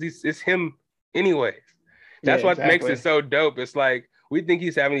dead because it's him anyways. That's what makes it so dope. It's like we think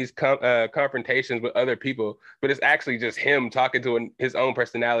he's having these confrontations with other people, but it's actually just him talking to his own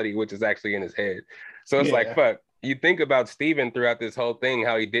personality, which is actually in his head. So it's like, fuck. You think about Steven throughout this whole thing,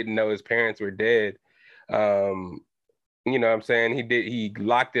 how he didn't know his parents were dead. You know what I'm saying? He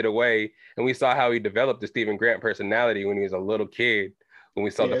locked it away, and we saw how he developed the Stephen Grant personality when he was a little kid, when we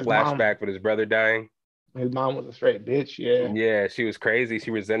saw the flashback with his brother dying. His mom was a straight bitch, Yeah, she was crazy.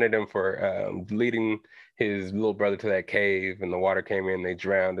 She resented him for leading his little brother to that cave, and the water came in, they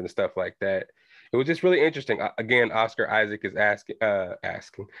drowned and stuff like that. It was just really interesting. Again, Oscar Isaac is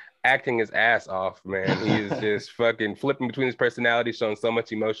acting his ass off, man. He is just fucking flipping between his personalities, showing so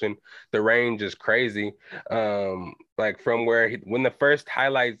much emotion. The range is crazy. Like from when the first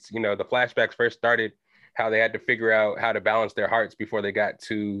highlights, the flashbacks first started, how they had to figure out how to balance their hearts before they got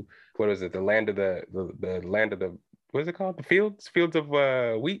to, what was it? The land of the land of the, what is it called? The fields of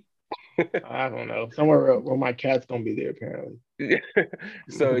wheat. I don't know. Somewhere where my cat's gonna be there apparently.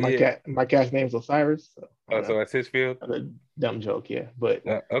 So my cat's name's Osiris. So it's his field. A dumb joke, but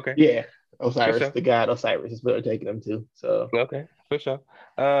okay. Yeah, Osiris, the god Osiris is what they're taking them to. So okay, for sure.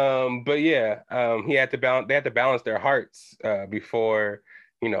 But yeah, they had to balance their hearts before,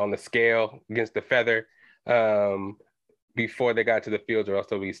 on the scale against the feather. Before they got to the fields, or else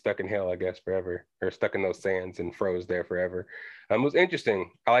they'll be stuck in hell, I guess, forever, or stuck in those sands and froze there forever. It was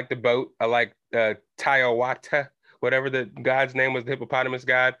interesting. I like the boat. I like Tayawata, whatever the god's name was, the hippopotamus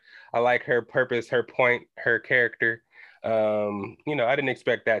god. I like her purpose, her point, her character. I didn't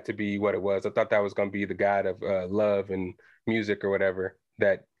expect that to be what it was. I thought that was going to be the god of love and music or whatever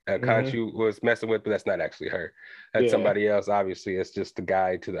that Khonshu was messing with, but that's not actually her. That's somebody else. Obviously, it's just the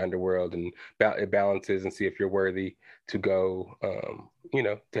guide to the underworld, and it balances and see if you're worthy to go,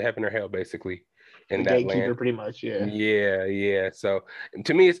 to heaven or hell, basically. in the that gatekeeper, land. pretty much. Yeah. Yeah. So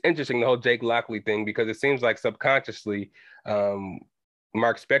to me, it's interesting, the whole Jake Lockley thing, because it seems like subconsciously,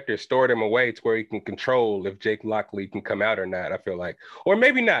 Mark Spector stored him away to where he can control if Jake Lockley can come out or not. I feel like, or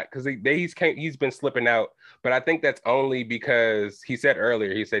maybe not, because he's been slipping out. But I think that's only because he said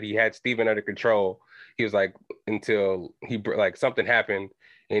earlier, he said he had Steven under control. He was like, until something happened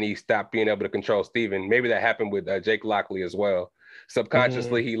and he stopped being able to control Steven. Maybe that happened with Jake Lockley as well.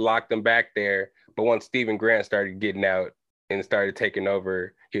 Subconsciously, he locked him back there. But once Steven Grant started getting out and started taking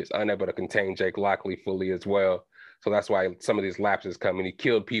over, he was unable to contain Jake Lockley fully as well. So that's why some of these lapses come, and he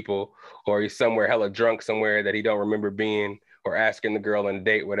killed people, or he's somewhere hella drunk somewhere that he don't remember being, or asking the girl on a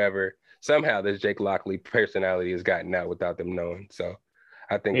date, whatever. Somehow this Jake Lockley personality has gotten out without them knowing. So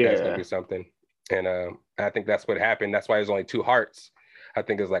I think that's going to be something. And I think that's what happened. That's why there's only 2 hearts. I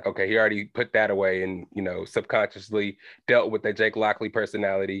think it's like, okay, he already put that away and, subconsciously dealt with the Jake Lockley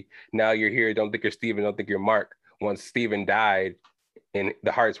personality. Now you're here. Don't think you're Steven. Don't think you're Mark. Once Steven died, and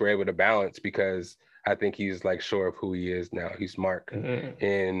the hearts were able to balance, because I think he's like sure of who he is now. He's Mark.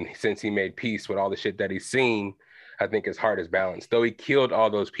 And since he made peace with all the shit that he's seen, I think his heart is balanced. Though he killed all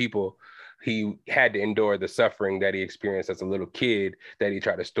those people, he had to endure the suffering that he experienced as a little kid that he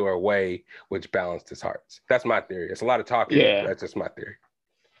tried to store away, which balanced his hearts. That's my theory. It's a lot of talking. Yeah. That's just my theory.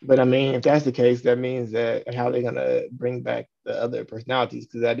 But I mean, if that's the case, that means that how they're gonna bring back the other personalities,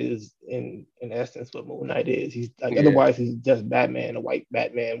 because that is in essence what Moon Knight is. He's like, otherwise he's just Batman, a white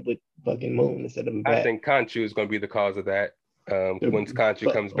Batman with fucking Moon instead of a bat. I think Khonshu is gonna be the cause of that. Once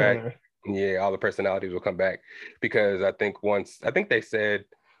Khonshu comes back, all the personalities will come back, because I think they said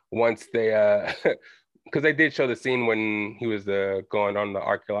once they because they did show the scene when he was going on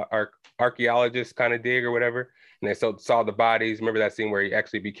the archaeologist kind of dig or whatever, and they saw the bodies. Remember that scene where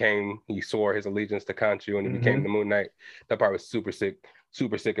he swore his allegiance to Khonshu and he became the Moon Knight? That part was super sick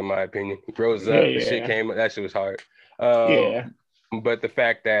in my opinion. He rose up, the shit came, that shit was hard. But the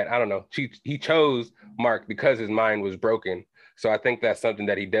fact that, I don't know, he chose Mark because his mind was broken. So I think that's something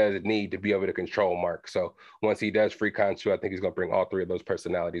that he does need to be able to control Mark. So once he does free Khonshu, I think he's going to bring all 3 of those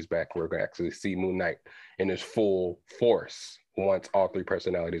personalities back. We're going to actually see Moon Knight in his full force once all 3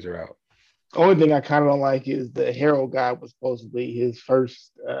 personalities are out. The only thing I kind of don't like is the Herald guy was supposedly his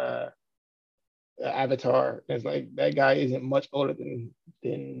first avatar. It's like, that guy isn't much older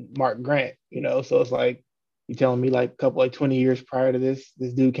than Mark Grant, So it's like, you telling me like 20 years prior to this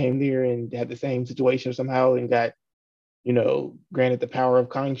dude came there and had the same situation somehow and got, granted the power of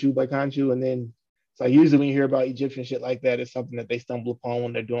Khonshu by Khonshu. And then it's like, usually when you hear about Egyptian shit like that, it's something that they stumble upon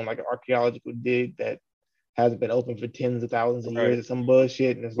when they're doing like an archaeological dig that hasn't been open for tens of thousands of years or some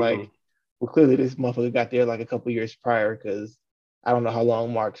bullshit. And it's like, well, clearly this motherfucker got there like a couple years prior, because I don't know how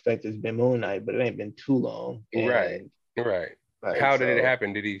long Mark Spector's been Moon Knight, but it ain't been too long. Right. Like, how did it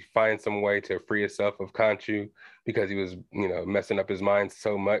happen? Did he find some way to free himself of Khonshu because he was, messing up his mind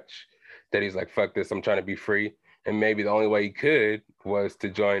so much that he's like, fuck this, I'm trying to be free? And maybe the only way he could was to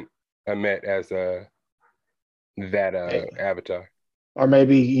join Amet as avatar. Or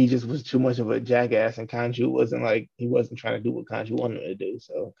maybe he just was too much of a jackass, and Khonshu he wasn't trying to do what Khonshu wanted him to do,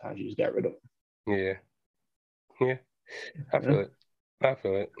 so Khonshu just got rid of him. Yeah. I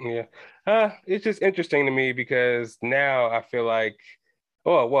feel it. Yeah. It's just interesting to me, because now I feel like,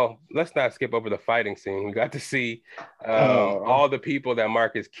 let's not skip over the fighting scene. We got to see all the people that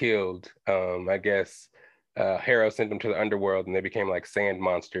Marcus killed. I guess Harrow sent them to the underworld and they became like sand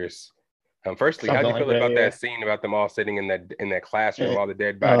monsters. Firstly, how do you feel about that scene about them all sitting in that classroom, all the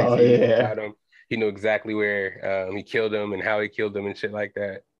dead bodies? He knew exactly where he killed them and how he killed them and shit like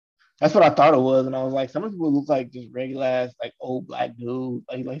that. That's what I thought it was, and I was like, some of the people look like just regular ass, like old black dude,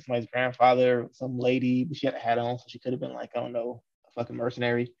 like somebody's grandfather, some lady, but she had a hat on, so she could have been like, I don't know, a fucking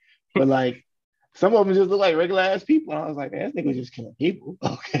mercenary. But like, some of them just look like regular ass people, and I was like, man, this nigga was just killing people.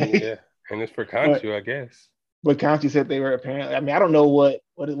 Okay. Yeah, and it's for Khonshu, I guess. But Khonshu said they were apparently. I mean, I don't know what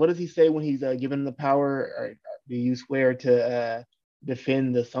does he say when he's given the power, or do you swear to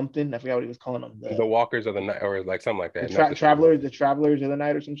defend the something? I forgot what he was calling them. The walkers of the night, or like something like that. The travelers of the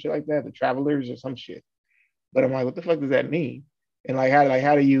night, or some shit like that. The travelers or some shit. But I'm like, what the fuck does that mean? And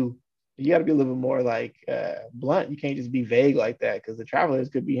how do you got to be a little bit more like blunt. You can't just be vague like that, because the travelers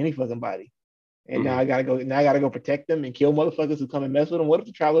could be any fucking body. And now I gotta go protect them and kill motherfuckers who come and mess with them. What if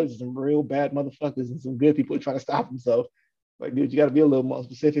the travelers are some real bad motherfuckers and some good people who try to stop them? So, like, dude, you got to be a little more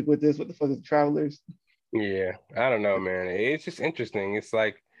specific with this. What the fuck is the travelers? Yeah, I don't know, man. It's just interesting. It's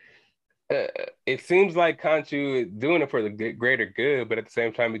like, it seems like Khonshu is doing it for the greater good, but at the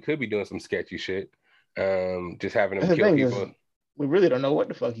same time, he could be doing some sketchy shit. Just having him kill people. We really don't know what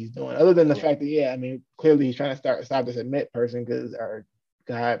the fuck he's doing, other than the fact that, I mean, clearly he's trying to stop this Amet person because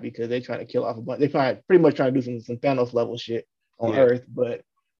God because they trying to kill off a bunch. They probably pretty much trying to do some Thanos level shit on Earth. But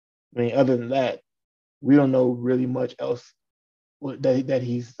I mean, other than that, we don't know really much else that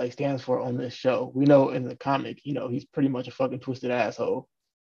he's like stands for on this show. We know in the comic, he's pretty much a fucking twisted asshole,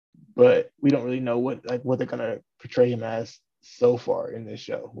 but we don't really know what they're gonna portray him as so far in this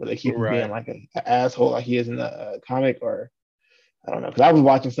show. Will they keep him being like an asshole like he is in the comic, or I don't know? Because I was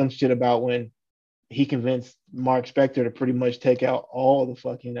watching some shit about when he convinced Mark Spector to pretty much take out all the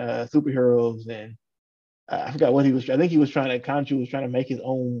fucking superheroes, and I forgot what he was. I think he was trying to. Khonshu was trying to make his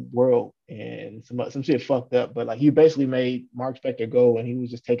own world, and some shit fucked up. But like he basically made Mark Spector go, and he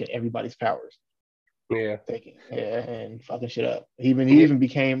was just taking everybody's powers. And fucking shit up. He even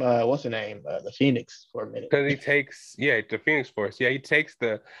became what's the name? The Phoenix for a minute. Because he takes the Phoenix Force. Yeah,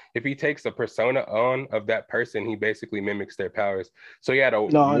 if he takes the persona on of that person, he basically mimics their powers. So he had a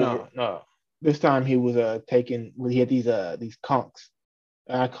no. This time he was he had these conchs.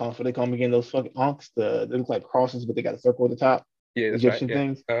 Conchs, what they call them again? Those fucking conchs. They look like crosses, but they got a circle at the top. Yeah, Egyptian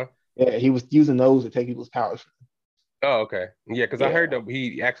things. Uh-huh. Yeah, he was using those to take people's powers. Oh, okay. Yeah, because I heard that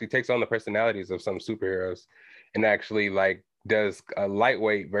he actually takes on the personalities of some superheroes and actually like does a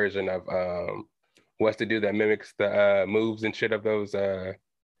lightweight version of what's the dude that mimics the moves and shit of those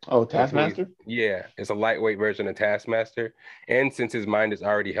Taskmaster? Yeah, it's a lightweight version of Taskmaster. And since his mind is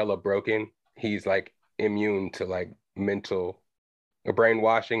already hella broken, he's like immune to like mental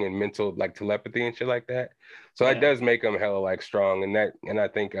brainwashing and mental like telepathy and shit like that. So that does make him hella like strong. And I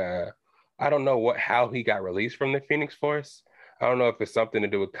think I don't know how he got released from the Phoenix Force. I don't know if it's something to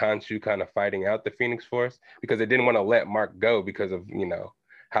do with Khonshu kind of fighting out the Phoenix Force because they didn't want to let Mark go because of,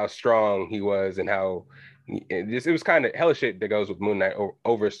 how strong he was and how it was kind of hella shit that goes with Moon Knight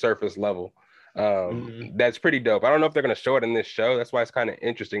over surface level. That's pretty dope. I don't know if they're going to show it in this show. That's why it's kind of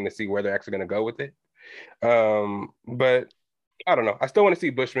interesting to see where they're actually going to go with it. But I don't know. I still want to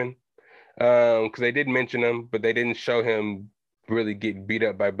see Bushman because they did mention him, but they didn't show him really get beat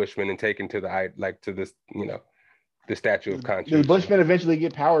up by Bushman and taken to this, the statue of Khonshu. Does Bushman eventually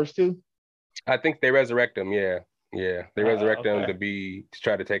get powers too? I think they resurrect him. Yeah. They resurrect him to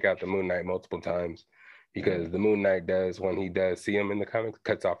try to take out the Moon Knight multiple times because the Moon Knight does, when he does see him in the comics,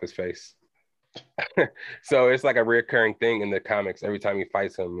 cuts off his face. So it's like a recurring thing in the comics. Every time he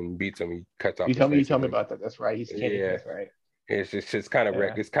fights him and beats him, he cuts off his face. You tell me about that. That's right. He's that's right. It's kind of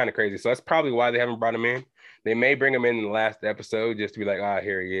it's kind of crazy. So that's probably why they haven't brought him in. They may bring him in the last episode just to be like,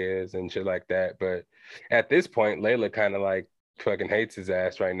 here he is and shit like that. But at this point, Layla kind of like fucking hates his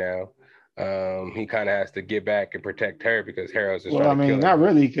ass right now. He kind of has to get back and protect her because Harrow's just trying to kill her. Not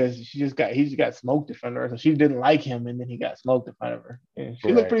really, because he just got smoked in front of her. So she didn't like him, and then he got smoked in front of her. And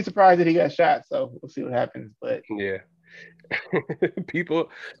she looked pretty surprised that he got shot. So we'll see what happens. But yeah.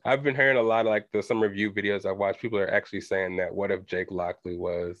 I've been hearing a lot of some review videos I've watched. People are actually saying that what if Jake Lockley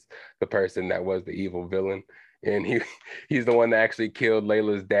was the person that was the evil villain, and he's the one that actually killed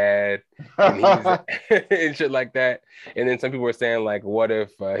Layla's dad, and shit like that. And then some people were saying what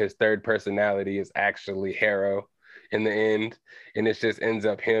if his third personality is actually Harrow in the end, and it just ends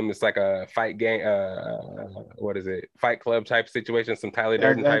up him. It's like a fight game, what is it? Fight Club type situation, some Tyler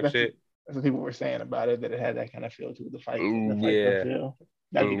Durden type shit. That's what people were saying about it, that it had that kind of feel to the fight. Feel.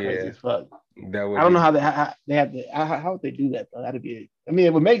 That'd be crazy as fuck. I don't know how how would they do that though. That'd be. I mean,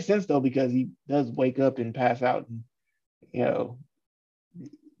 it would make sense though because he does wake up and pass out, and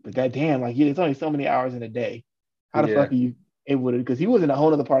But goddamn, it's only so many hours in a day. How the fuck are you able to? Because he was in a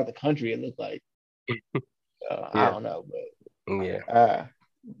whole other part of the country. It looked like. I don't know, but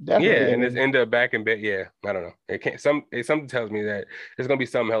definitely. And it's end up back in bed. Yeah, I don't know. Something tells me that there's gonna be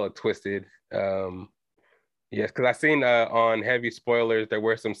something hella twisted. Yes, because I seen on heavy spoilers there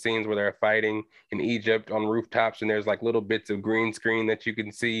were some scenes where they're fighting in Egypt on rooftops, and there's little bits of green screen that you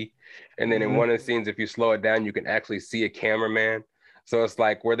can see, and then in one of the scenes, if you slow it down, you can actually see a cameraman. So it's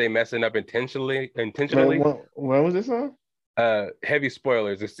were they messing up intentionally? When was this on? Heavy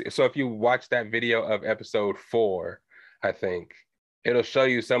spoilers. So if you watch that video of episode 4, I think it'll show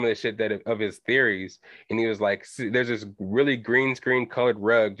you some of the shit of his theories. And he was like, there's this really green screen colored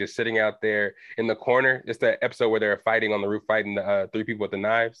rug just sitting out there in the corner. It's the episode where they're fighting on the roof, fighting the 3 people with the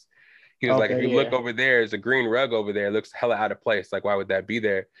knives. He was if you look over there, there's a green rug over there. It looks hella out of place. Why would that be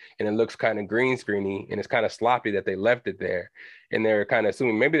there? And it looks kind of green screeny, and it's kind of sloppy that they left it there. And they're kind of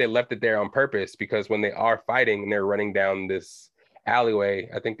assuming maybe they left it there on purpose because when they are fighting and they're running down this alleyway,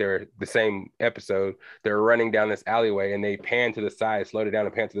 I think they're the same episode, they're running down this alleyway and they pan to the side, slowed it down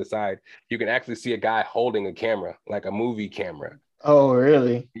and pan to the side. You can actually see a guy holding a camera, like a movie camera. Oh,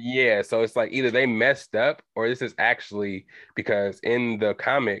 really? Yeah. So it's either they messed up or this is actually because in the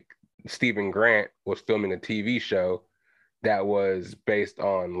comic, Stephen Grant was filming a TV show that was based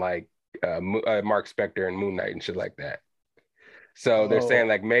on like Mark Spector and Moon Knight and shit like that. So they're saying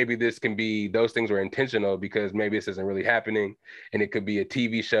like maybe this can be, those things were intentional because maybe this isn't really happening, and it could be a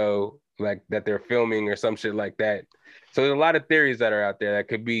TV show like that they're filming or some shit like that. So there's a lot of theories that are out there that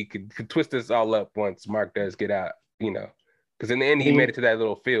could twist this all up once Mark does get out, you know, because in the end he made it to that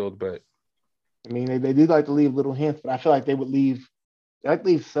little field. But I mean, they do like to leave little hints, but I feel like they would leave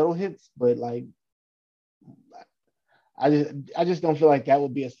subtle hints, but like I just don't feel like that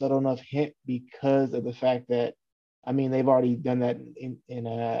would be a subtle enough hint because of the fact that, I mean, they've already done that in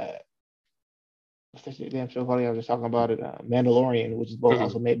what's that damn show called? I was just talking about it, Mandalorian, which is both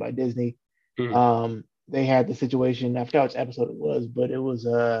also made by Disney. They had the situation, I forgot which episode it was, but it was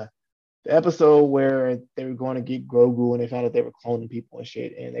the episode where they were going to get Grogu and they found out they were cloning people and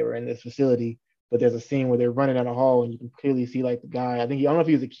shit, and they were in this facility. But there's a scene where they're running down a hall and you can clearly see like the guy. I don't know if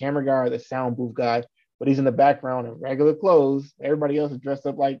he was a camera guy or the sound booth guy, but he's in the background in regular clothes. Everybody else is dressed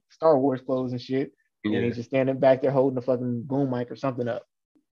up like Star Wars clothes and shit. And he's just standing back there holding a fucking boom mic or something up.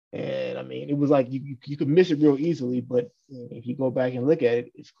 And I mean, it was like you could miss it real easily, but if you go back and look at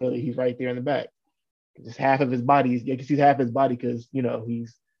it, it's clearly he's right there in the back. Just half of his body you can see half his body because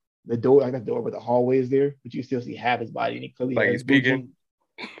he's the door, like that door, but the hallway is there, but you still see half his body, and he clearly like he's speaking.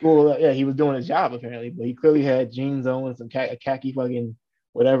 Well, yeah, he was doing his job apparently, but he clearly had jeans on and some khaki fucking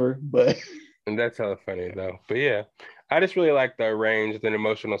whatever. But and that's hella funny though. But yeah, I just really like the range and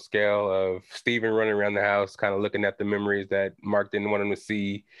emotional scale of Steven running around the house, kind of looking at the memories that Mark didn't want him to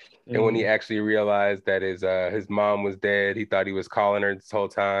see. And when he actually realized that his mom was dead, he thought he was calling her this whole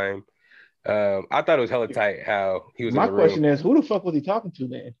time. I thought it was hella tight how he was. My question is, who the fuck was he talking to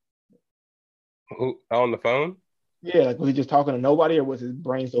then? Who on the phone? Yeah, like was he just talking to nobody, or was his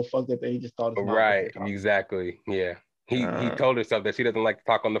brain so fucked up that he just thought his mom right? Exactly. Yeah. He told herself that she doesn't like to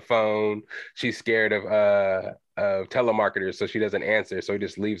talk on the phone. She's scared of telemarketers, so she doesn't answer. So he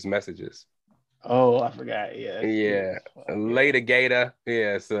just leaves messages. Oh, I forgot. Yeah. Yeah. Later, Gator.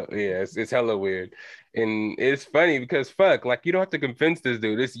 Yeah. So yeah, it's hella weird, and it's funny because like you don't have to convince this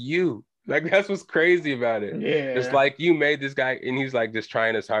dude. It's you. Like that's what's crazy about it. Yeah. It's like you made this guy, and he's like just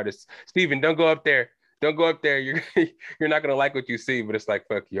trying his hardest. Steven, don't go up there. Don't go up there. You're not gonna like what you see, but it's like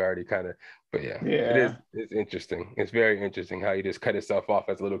fuck, you already kind of. But yeah, it's interesting. It's very interesting how he just cut himself off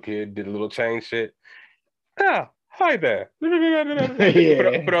as a little kid, did a little chain shit. Ah, hi there. Put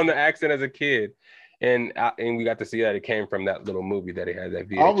on the accent as a kid, and we got to see that it came from that little movie that he had. That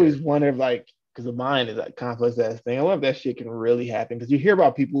VHS. I always wondered, like, because the mind is like complex ass thing. I wonder if that shit can really happen because you hear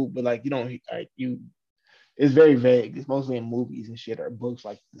about people, but like you don't like you. It's very vague. It's mostly in movies and shit or books,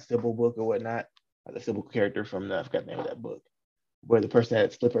 like the Sybil book or whatnot. Like the Sybil character from I forgot the name of that book, where the person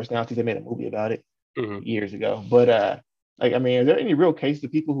had split personalities. They made a movie about it years ago. But like, I mean, are there any real cases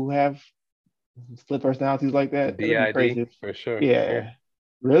of people who have split personalities like that? DID for sure. Yeah.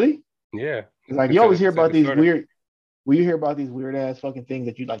 Really? Yeah. Like you always hear about these weird. Well, you hear about these weird ass fucking things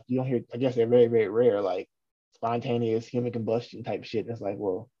that you don't hear. I guess they're very, very rare, like spontaneous human combustion type shit. And it's like,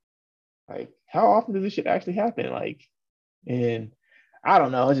 well, like how often does this shit actually happen? Like, and I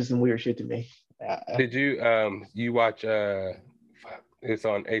don't know. It's just some weird shit to me. Did you watch it's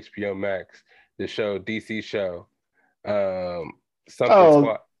on HBO Max, the show DC show,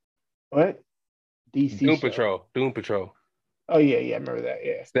 Squad. What? DC Doom Patrol. Oh yeah, I remember that.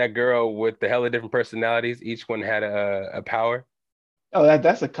 Yeah, it's that girl with the hella different personalities. Each one had a power. Oh,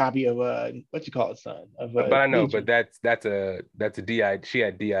 that's a copy of what you call it, son. But I know, but that's a DID. She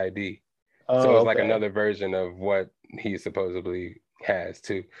had DID, so it's like another version of what he supposedly has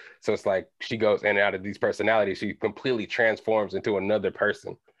too. So it's like she goes in and out of these personalities. She completely transforms into another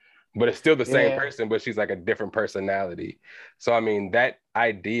person, but it's still the same person, but she's like a different personality. So I mean, that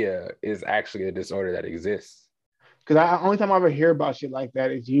idea is actually a disorder that exists. Because the only time I ever hear about shit like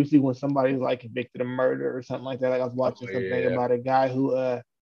that is usually when somebody's like convicted of murder or something like that. Like I was watching something about a guy who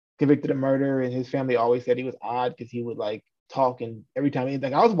convicted of murder, and his family always said he was odd because he would like talk, and every time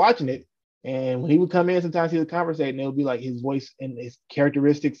anything, I was watching it, and when he would come in, sometimes he would conversate, and it would be like his voice and his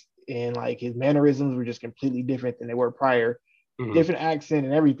characteristics and like his mannerisms were just completely different than they were prior, different accent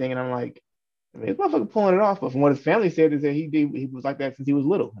and everything. And I'm like, I mean, this motherfucker pulling it off. But from what his family said is that he was like that since he was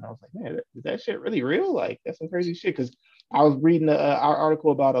little. And I was like, man, is that shit really real? Like, that's some crazy shit. Because I was reading our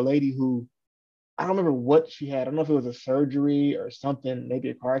article about a lady who, I don't remember what she had. I don't know if it was a surgery or something, maybe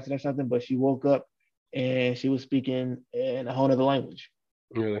a car accident or something, but she woke up and she was speaking in a whole other language.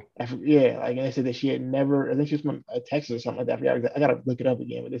 Really? Yeah, like, and they said that she had never, I think she was from Texas or something like that. I got to look it up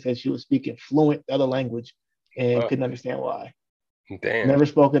again, but they said she was speaking fluent other language and couldn't understand why. Damn. Never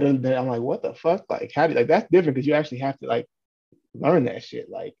spoke it. I'm like, what the fuck? Like, how do like that's different because you actually have to like learn that shit.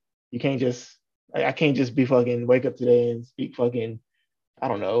 Like, you can't just I can't just be fucking wake up today and speak fucking, I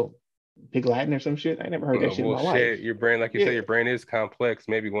don't know, Pig Latin or some shit. I never heard that shit in my life. Your brain, like you said, your brain is complex.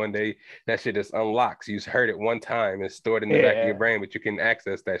 Maybe one day that shit just unlocks. You just heard it one time and stored in the back of your brain, but you can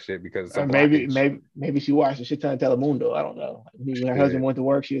access that shit because it's maybe she watched the shit ton of Telemundo. I don't know. When her husband went to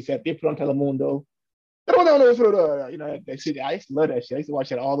work, she said they put on Telemundo. You know that shit. I used to love that shit. I used to watch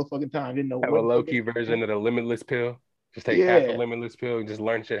that all the fucking time. Didn't know have what a low key version of the limitless pill. Just take half a limitless pill and just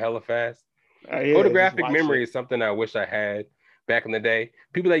learn shit hella fast. Photographic memory is something I wish I had back in the day.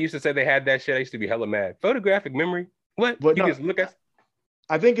 People that used to say they had that shit, I used to be hella mad. Photographic memory? What? But you just look at.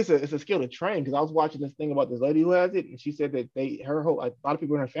 I think it's a skill to train, because I was watching this thing about this lady who has it, and she said that a lot of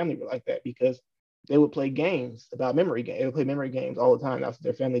people in her family were like that, because they would play games about memory games. They would play memory games all the time. That's what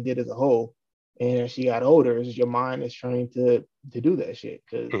their family did as a whole. And as she got older, it's just your mind is trained to do that shit,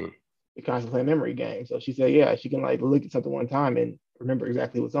 because you're constantly playing memory games. So she said, yeah, she can like look at something one time and remember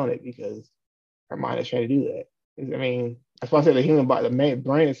exactly what's on it, because her mind is trained to do that. I mean, that's why I said the human body, the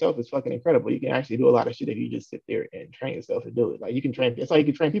brain itself is fucking incredible. You can actually do a lot of shit if you just sit there and train yourself to do it. Like you can train, it's like you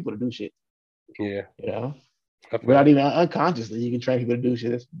can train people to do shit. Yeah. You know? Without even unconsciously, you can train people to do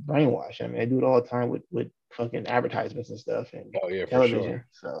shit. It's brainwash. I mean, they do it all the time with fucking advertisements and stuff and television.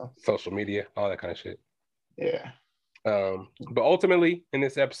 So social media, all that kind of shit. Yeah. But ultimately, in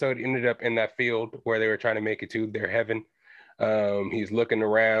this episode, he ended up in that field where they were trying to make it to their heaven. He's looking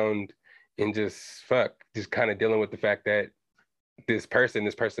around and just kind of dealing with the fact that this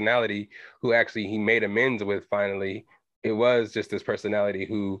personality who actually he made amends with finally, it was just this personality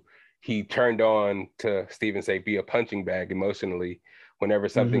who he turned on to Steven say be a punching bag emotionally. Whenever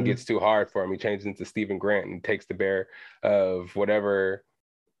something gets too hard for him, he changes into Stephen Grant and takes the bear of whatever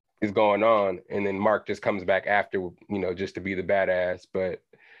is going on. And then Mark just comes back after, just to be the badass. But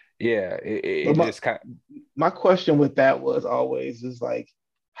yeah, my question with that was always is like,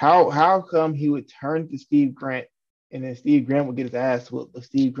 how come he would turn to Steve Grant and then Steve Grant would get his ass whooped, but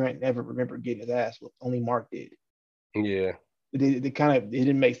Steve Grant never remembered getting his ass whooped? Only Mark did. Yeah. It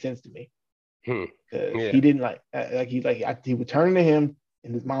didn't make sense to me. Because he didn't he would turn to him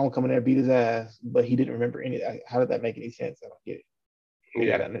and his mom would come in there and beat his ass, but he didn't remember any of that. How did that make any sense? I don't get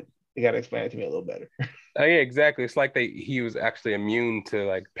it. They gotta explain it to me a little better. Yeah, exactly. It's like he was actually immune to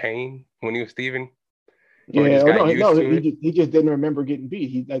like pain when he was Steven. He just didn't remember getting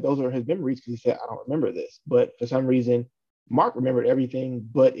beat. Those are his memories, because he said, I don't remember this. But for some reason, Mark remembered everything,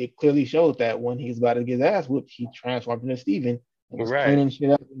 but it clearly showed that when he was about to get his ass whooped, he transformed into Steven and was cleaning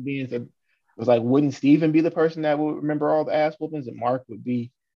shit up and being said. It was like, wouldn't Steven be the person that would remember all the ass whoopings, and Mark would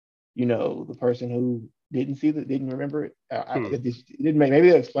be, the person who didn't remember it? Maybe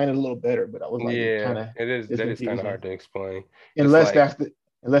they'll explain it a little better, but I was like, that is kind of hard to explain.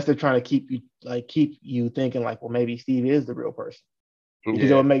 Unless they're trying to keep you thinking like, well, maybe Steve is the real person,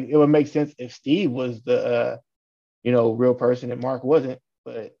 because it would make sense if Steve was the real person and Mark wasn't.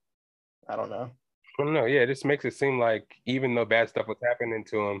 But I don't know. I don't know. Yeah, it just makes it seem like even though bad stuff was happening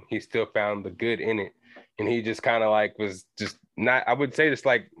to him, he still found the good in it, and he just kind of like was just not. I wouldn't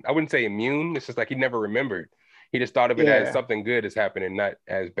say immune. It's just like he never remembered. He just thought of it as something good is happening, not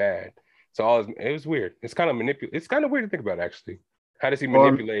as bad. So it was weird. It's kind of It's kind of weird to think about, actually. How does he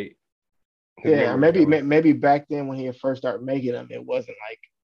manipulate? Maybe back then when he first started making them, it wasn't like,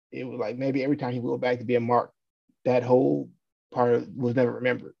 it was like maybe every time he would go back to being Mark, that whole part was never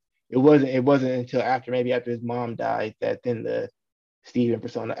remembered. It wasn't until after his mom died that then the Steven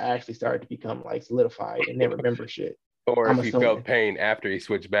persona actually started to become like solidified and never remember shit. Or if he felt pain after he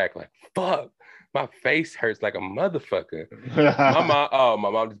switched back, like, fuck, my face hurts like a motherfucker. My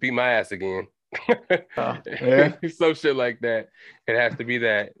mom just beat my ass again. Some shit like that. It has to be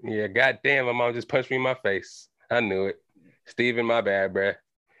that. Yeah, goddamn, my mom just punched me in my face. I knew it. Steven, my bad, bruh.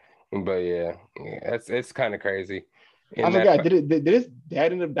 But yeah, it's kind of crazy. I forgot. Did his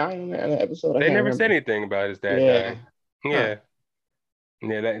dad end up dying in that episode? They never said anything about his dad dying. Yeah.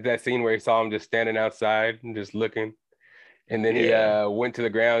 Yeah, that scene where he saw him just standing outside and just looking. And then he went to the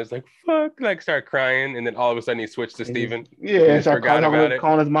ground. He's like, fuck, like started crying. And then all of a sudden he switched to Steven. Forgot about it.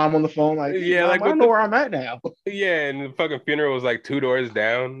 Calling his mom on the phone. Like, I don't know where I'm at now. Yeah, and the fucking funeral was like 2 doors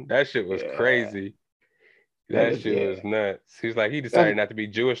down. That shit was crazy. That shit was nuts. He's like, he decided not to be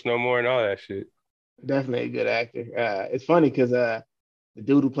Jewish no more and all that shit. Definitely a good actor. It's funny because the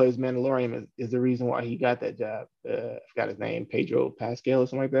dude who plays Mandalorian is the reason why he got that job. I forgot his name, Pedro Pascal or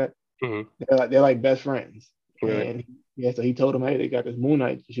something like that. Mm-hmm. They're like best friends. Really? And so he told him, hey, they got this Moon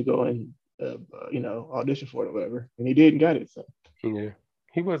Knight. You should go and audition for it or whatever. And he did and got it. So yeah,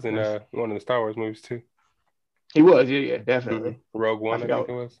 he was in one of the Star Wars movies too. He was, yeah, definitely. Mm-hmm. Rogue One, I think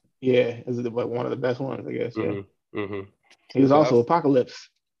it was. Yeah, it was like one of the best ones, I guess. Yeah. Mm-hmm. He was also Apocalypse,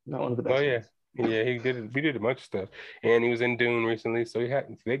 not one of the best. Oh yeah, ones. Yeah, he did a bunch of stuff, and he was in Dune recently. So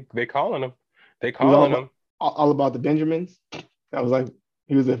they calling him. They He was calling him. all about the Benjamins. That was like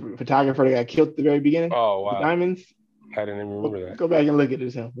he was a photographer that got killed at the very beginning. Oh The wow, diamonds. I didn't even remember that. Go back and look at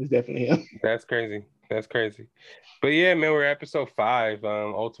this. It's definitely him. That's crazy. That's crazy. But yeah, man, we're at episode 5.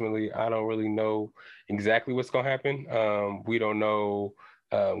 Ultimately, I don't really know exactly what's gonna happen. We don't know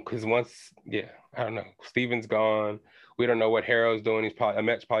because I don't know. Steven's gone. We don't know what Harrow's doing.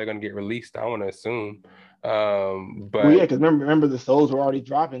 Emmet's probably gonna get released. I want to assume. Well, yeah, because remember the souls were already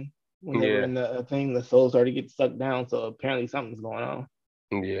dropping when they were Yeah. in the thing. The souls started getting sucked down, so apparently something's going on.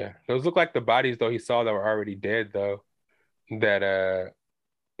 Yeah, those look like the bodies though he saw that were already dead though. That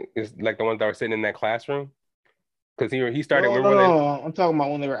is like the ones that were sitting in that classroom. Because he started. No. I'm talking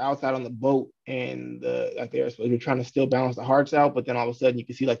about when they were outside on the boat and they were trying to still balance the hearts out, but then all of a sudden you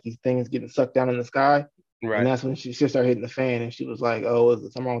can see like these things getting sucked down in the sky. Right. And that's when she started hitting the fan, and she was like, "Oh, is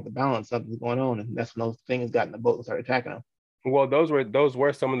there something wrong with the balance? Something's going on." And that's when those things got in the boat and started attacking them. Well, those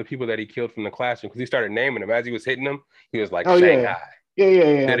were some of the people that he killed from the classroom because he started naming them as he was hitting them. He was like, "Oh Shanghai.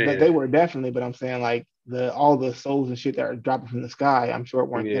 Yeah. They were definitely, but I'm saying like all the souls and shit that are dropping from the sky. I'm sure it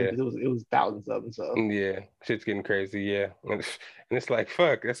weren't them because it was thousands of them. So yeah, shit's getting crazy. Yeah, and it's like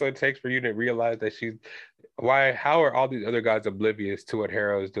fuck. That's what it takes for you to realize that how are all these other guys oblivious to what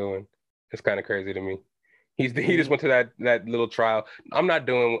Harrow is doing? It's kind of crazy to me. He just went to that little trial. I'm not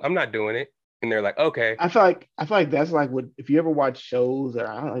doing it. And they're like, okay. I feel like that's like what if you ever watch shows or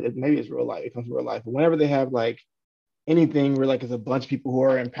I don't know, maybe it's real life, it comes to real life. But whenever they have like anything where like it's a bunch of people who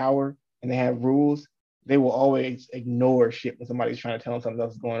are in power and they have rules, they will always ignore shit when somebody's trying to tell them something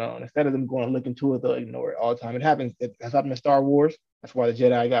else is going on. Instead of them going to look into it, they'll ignore it all the time. It happens. That's happened in Star Wars. That's why the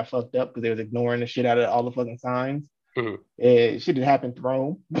Jedi got fucked up because they was ignoring the shit out of all the fucking signs. Mm-hmm. Shit did happen to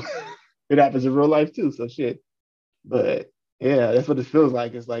Rome. It happens in real life too. So shit. But yeah, that's what it feels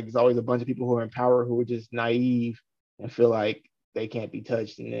like. It's like it's always a bunch of people who are in power who are just naive and feel like they can't be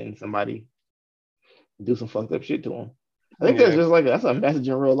touched, and then somebody do some fucked up shit to them. I think that's a message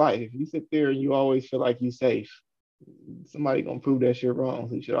in real life. If you sit there and you always feel like you're safe, somebody gonna prove that shit wrong.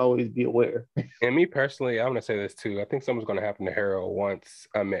 So you should always be aware. And me personally, I'm gonna say this too. I think something's gonna happen to Harrow once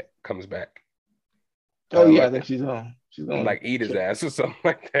Emmet comes back. Oh yeah, I think she's gonna like eat his ass or something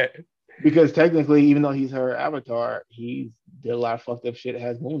like that. Because technically, even though he's her avatar, he did a lot of fucked up shit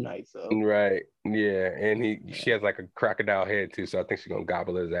as Moon Knight. So right, yeah, and she has like a crocodile head too, so I think she's gonna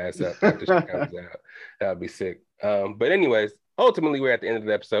gobble his ass up after she comes out. That'd be sick. But anyways, ultimately we're at the end of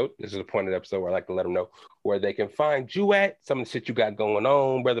the episode. This is the point of the episode where I like to let them know where they can find you at, some of the shit you got going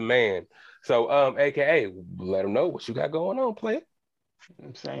on, brother man. So, AKA, let them know what you got going on, player.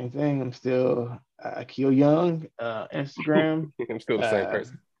 Same thing. I'm still Akil Young, Instagram. I'm still the same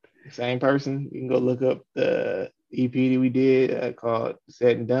person. Same person. You can go look up the EP that we did called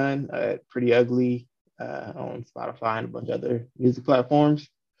Said and Done. Pretty Ugly on Spotify and a bunch of other music platforms.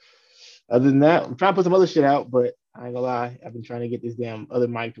 Other than that, I'm trying to put some other shit out, but I ain't gonna lie. I've been trying to get this damn other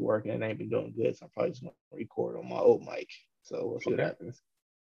mic to work and it ain't been doing good. So I'm probably just gonna record on my old mic. So we'll see what happens.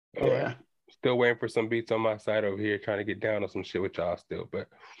 All right. Still waiting for some beats on my side over here, trying to get down on some shit with y'all still, but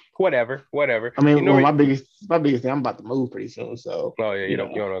whatever. I mean, my biggest thing, I'm about to move pretty soon. So you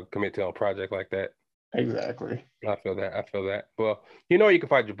don't want to commit to a project like that. Exactly. I feel that. Well, you know, you can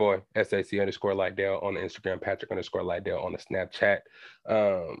find your boy SAC_Lydell on the Instagram, Patrick_Lydell on the Snapchat.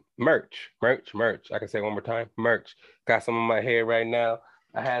 Merch. I can say it one more time. Merch. Got some in my head right now.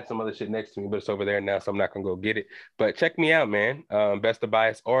 I had some other shit next to me, but it's over there now, so I'm not gonna go get it. But check me out, man. Best of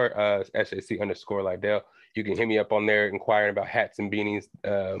Bias or SAC_Lydell. You can hit me up on there inquiring about hats and beanies.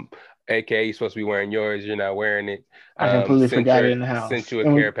 AKA, you're supposed to be wearing yours. You're not wearing it. I completely forgot it in the house. Sent you a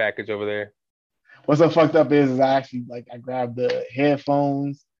care package over there. What's so fucked up is I actually I grabbed the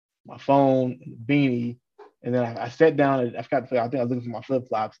headphones, my phone, and the beanie, and then I sat down and I think I was looking for my flip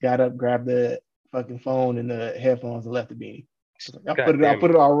flops. Got up, grabbed the fucking phone and the headphones, and left the beanie. I put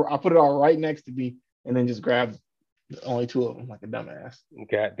it all right next to me, and then just grabbed only two of them like a dumbass.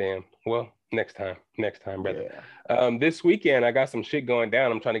 Goddamn. Well, next time, brother. Yeah. This weekend I got some shit going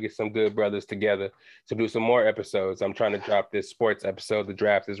down. I'm trying to get some good brothers together to do some more episodes. I'm trying to drop this sports episode. The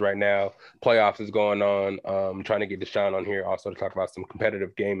draft is right now. Playoffs is going on. I'm trying to get Deshaun on here also to talk about some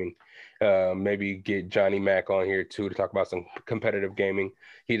competitive gaming. Maybe get Johnny Mac on here too to talk about some competitive gaming.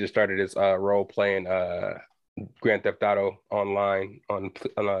 He just started his role playing Grand Theft Auto online on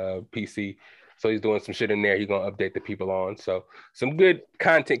a PC. So he's doing some shit in there. He's going to update the people on. So some good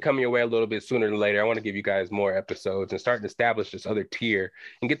content coming your way a little bit sooner than later. I want to give you guys more episodes and start to establish this other tier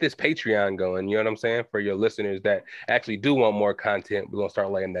and get this Patreon going. You know what I'm saying? For your listeners that actually do want more content, we're going to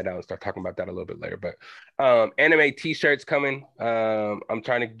start laying that out and start talking about that a little bit later. But anime t-shirts coming. I'm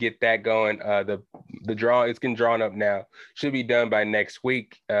trying to get that going. The draw, it's getting drawn up now. Should be done by next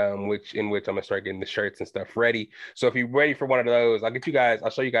week, which I'm going to start getting the shirts and stuff ready. So if you're ready for one of those, I'll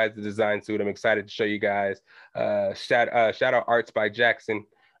show you guys the design suit. I'm excited to show you guys. Shout out Arts by Jackson.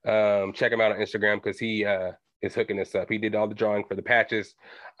 Check him out on Instagram because he is hooking this up. He did all the drawing for the patches.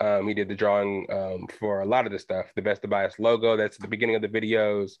 He did the drawing for a lot of the stuff. The Best of Bias logo that's at the beginning of the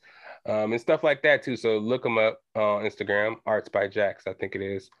videos and stuff like that too. So look him up on Instagram, Arts by Jax, I think it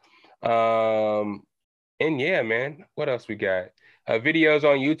is. And yeah, man, what else we got? Videos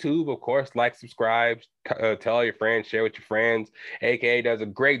on YouTube, of course. Like, subscribe, tell all your friends, share with your friends. AKA does a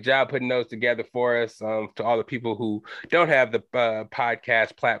great job putting those together for us. To all the people who don't have the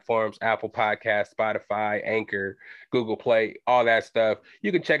podcast platforms, Apple Podcasts, Spotify, Anchor, Google Play, all that stuff,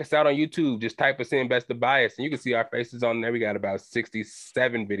 you can check us out on YouTube. Just type us in Best of Bias, and you can see our faces on there. We got about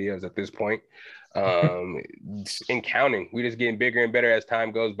 67 videos at this point. And counting. We're just getting bigger and better as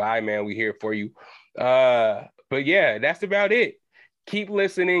time goes by, man. We here for you. But yeah, that's about it. Keep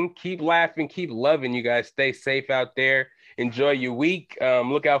listening, keep laughing, keep loving. You guys stay safe out there. Enjoy your week.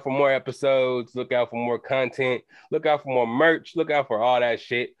 Look out for more episodes. Look out for more content. Look out for more merch. Look out for all that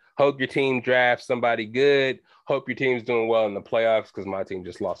shit. Hope your team drafts somebody good. Hope your team's doing well in the playoffs because my team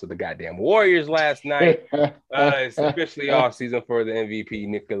just lost to the goddamn Warriors last night. It's officially off season for the MVP,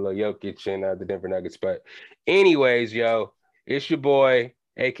 Nikola Jokic and the Denver Nuggets. But anyways, yo, it's your boy,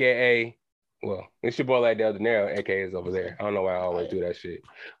 AKA... Well, it's your boy Lydell Dinero, aka is over there. I don't know why I always do that shit.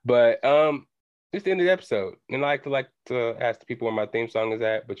 But it's the end of the episode. And I like to ask the people where my theme song is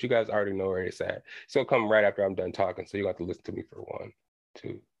at, but you guys already know where it's at. So come right after I'm done talking. So you got to listen to me for 1,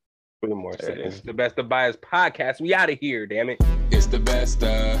 2, 3 more seconds. It's the Best of Bias podcast. We out of here, damn it. It's the best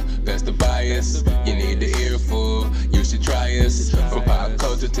of Bias. You need the earful. You should try us. From pop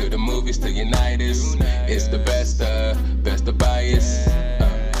culture to the movies to Unitas. It's the best of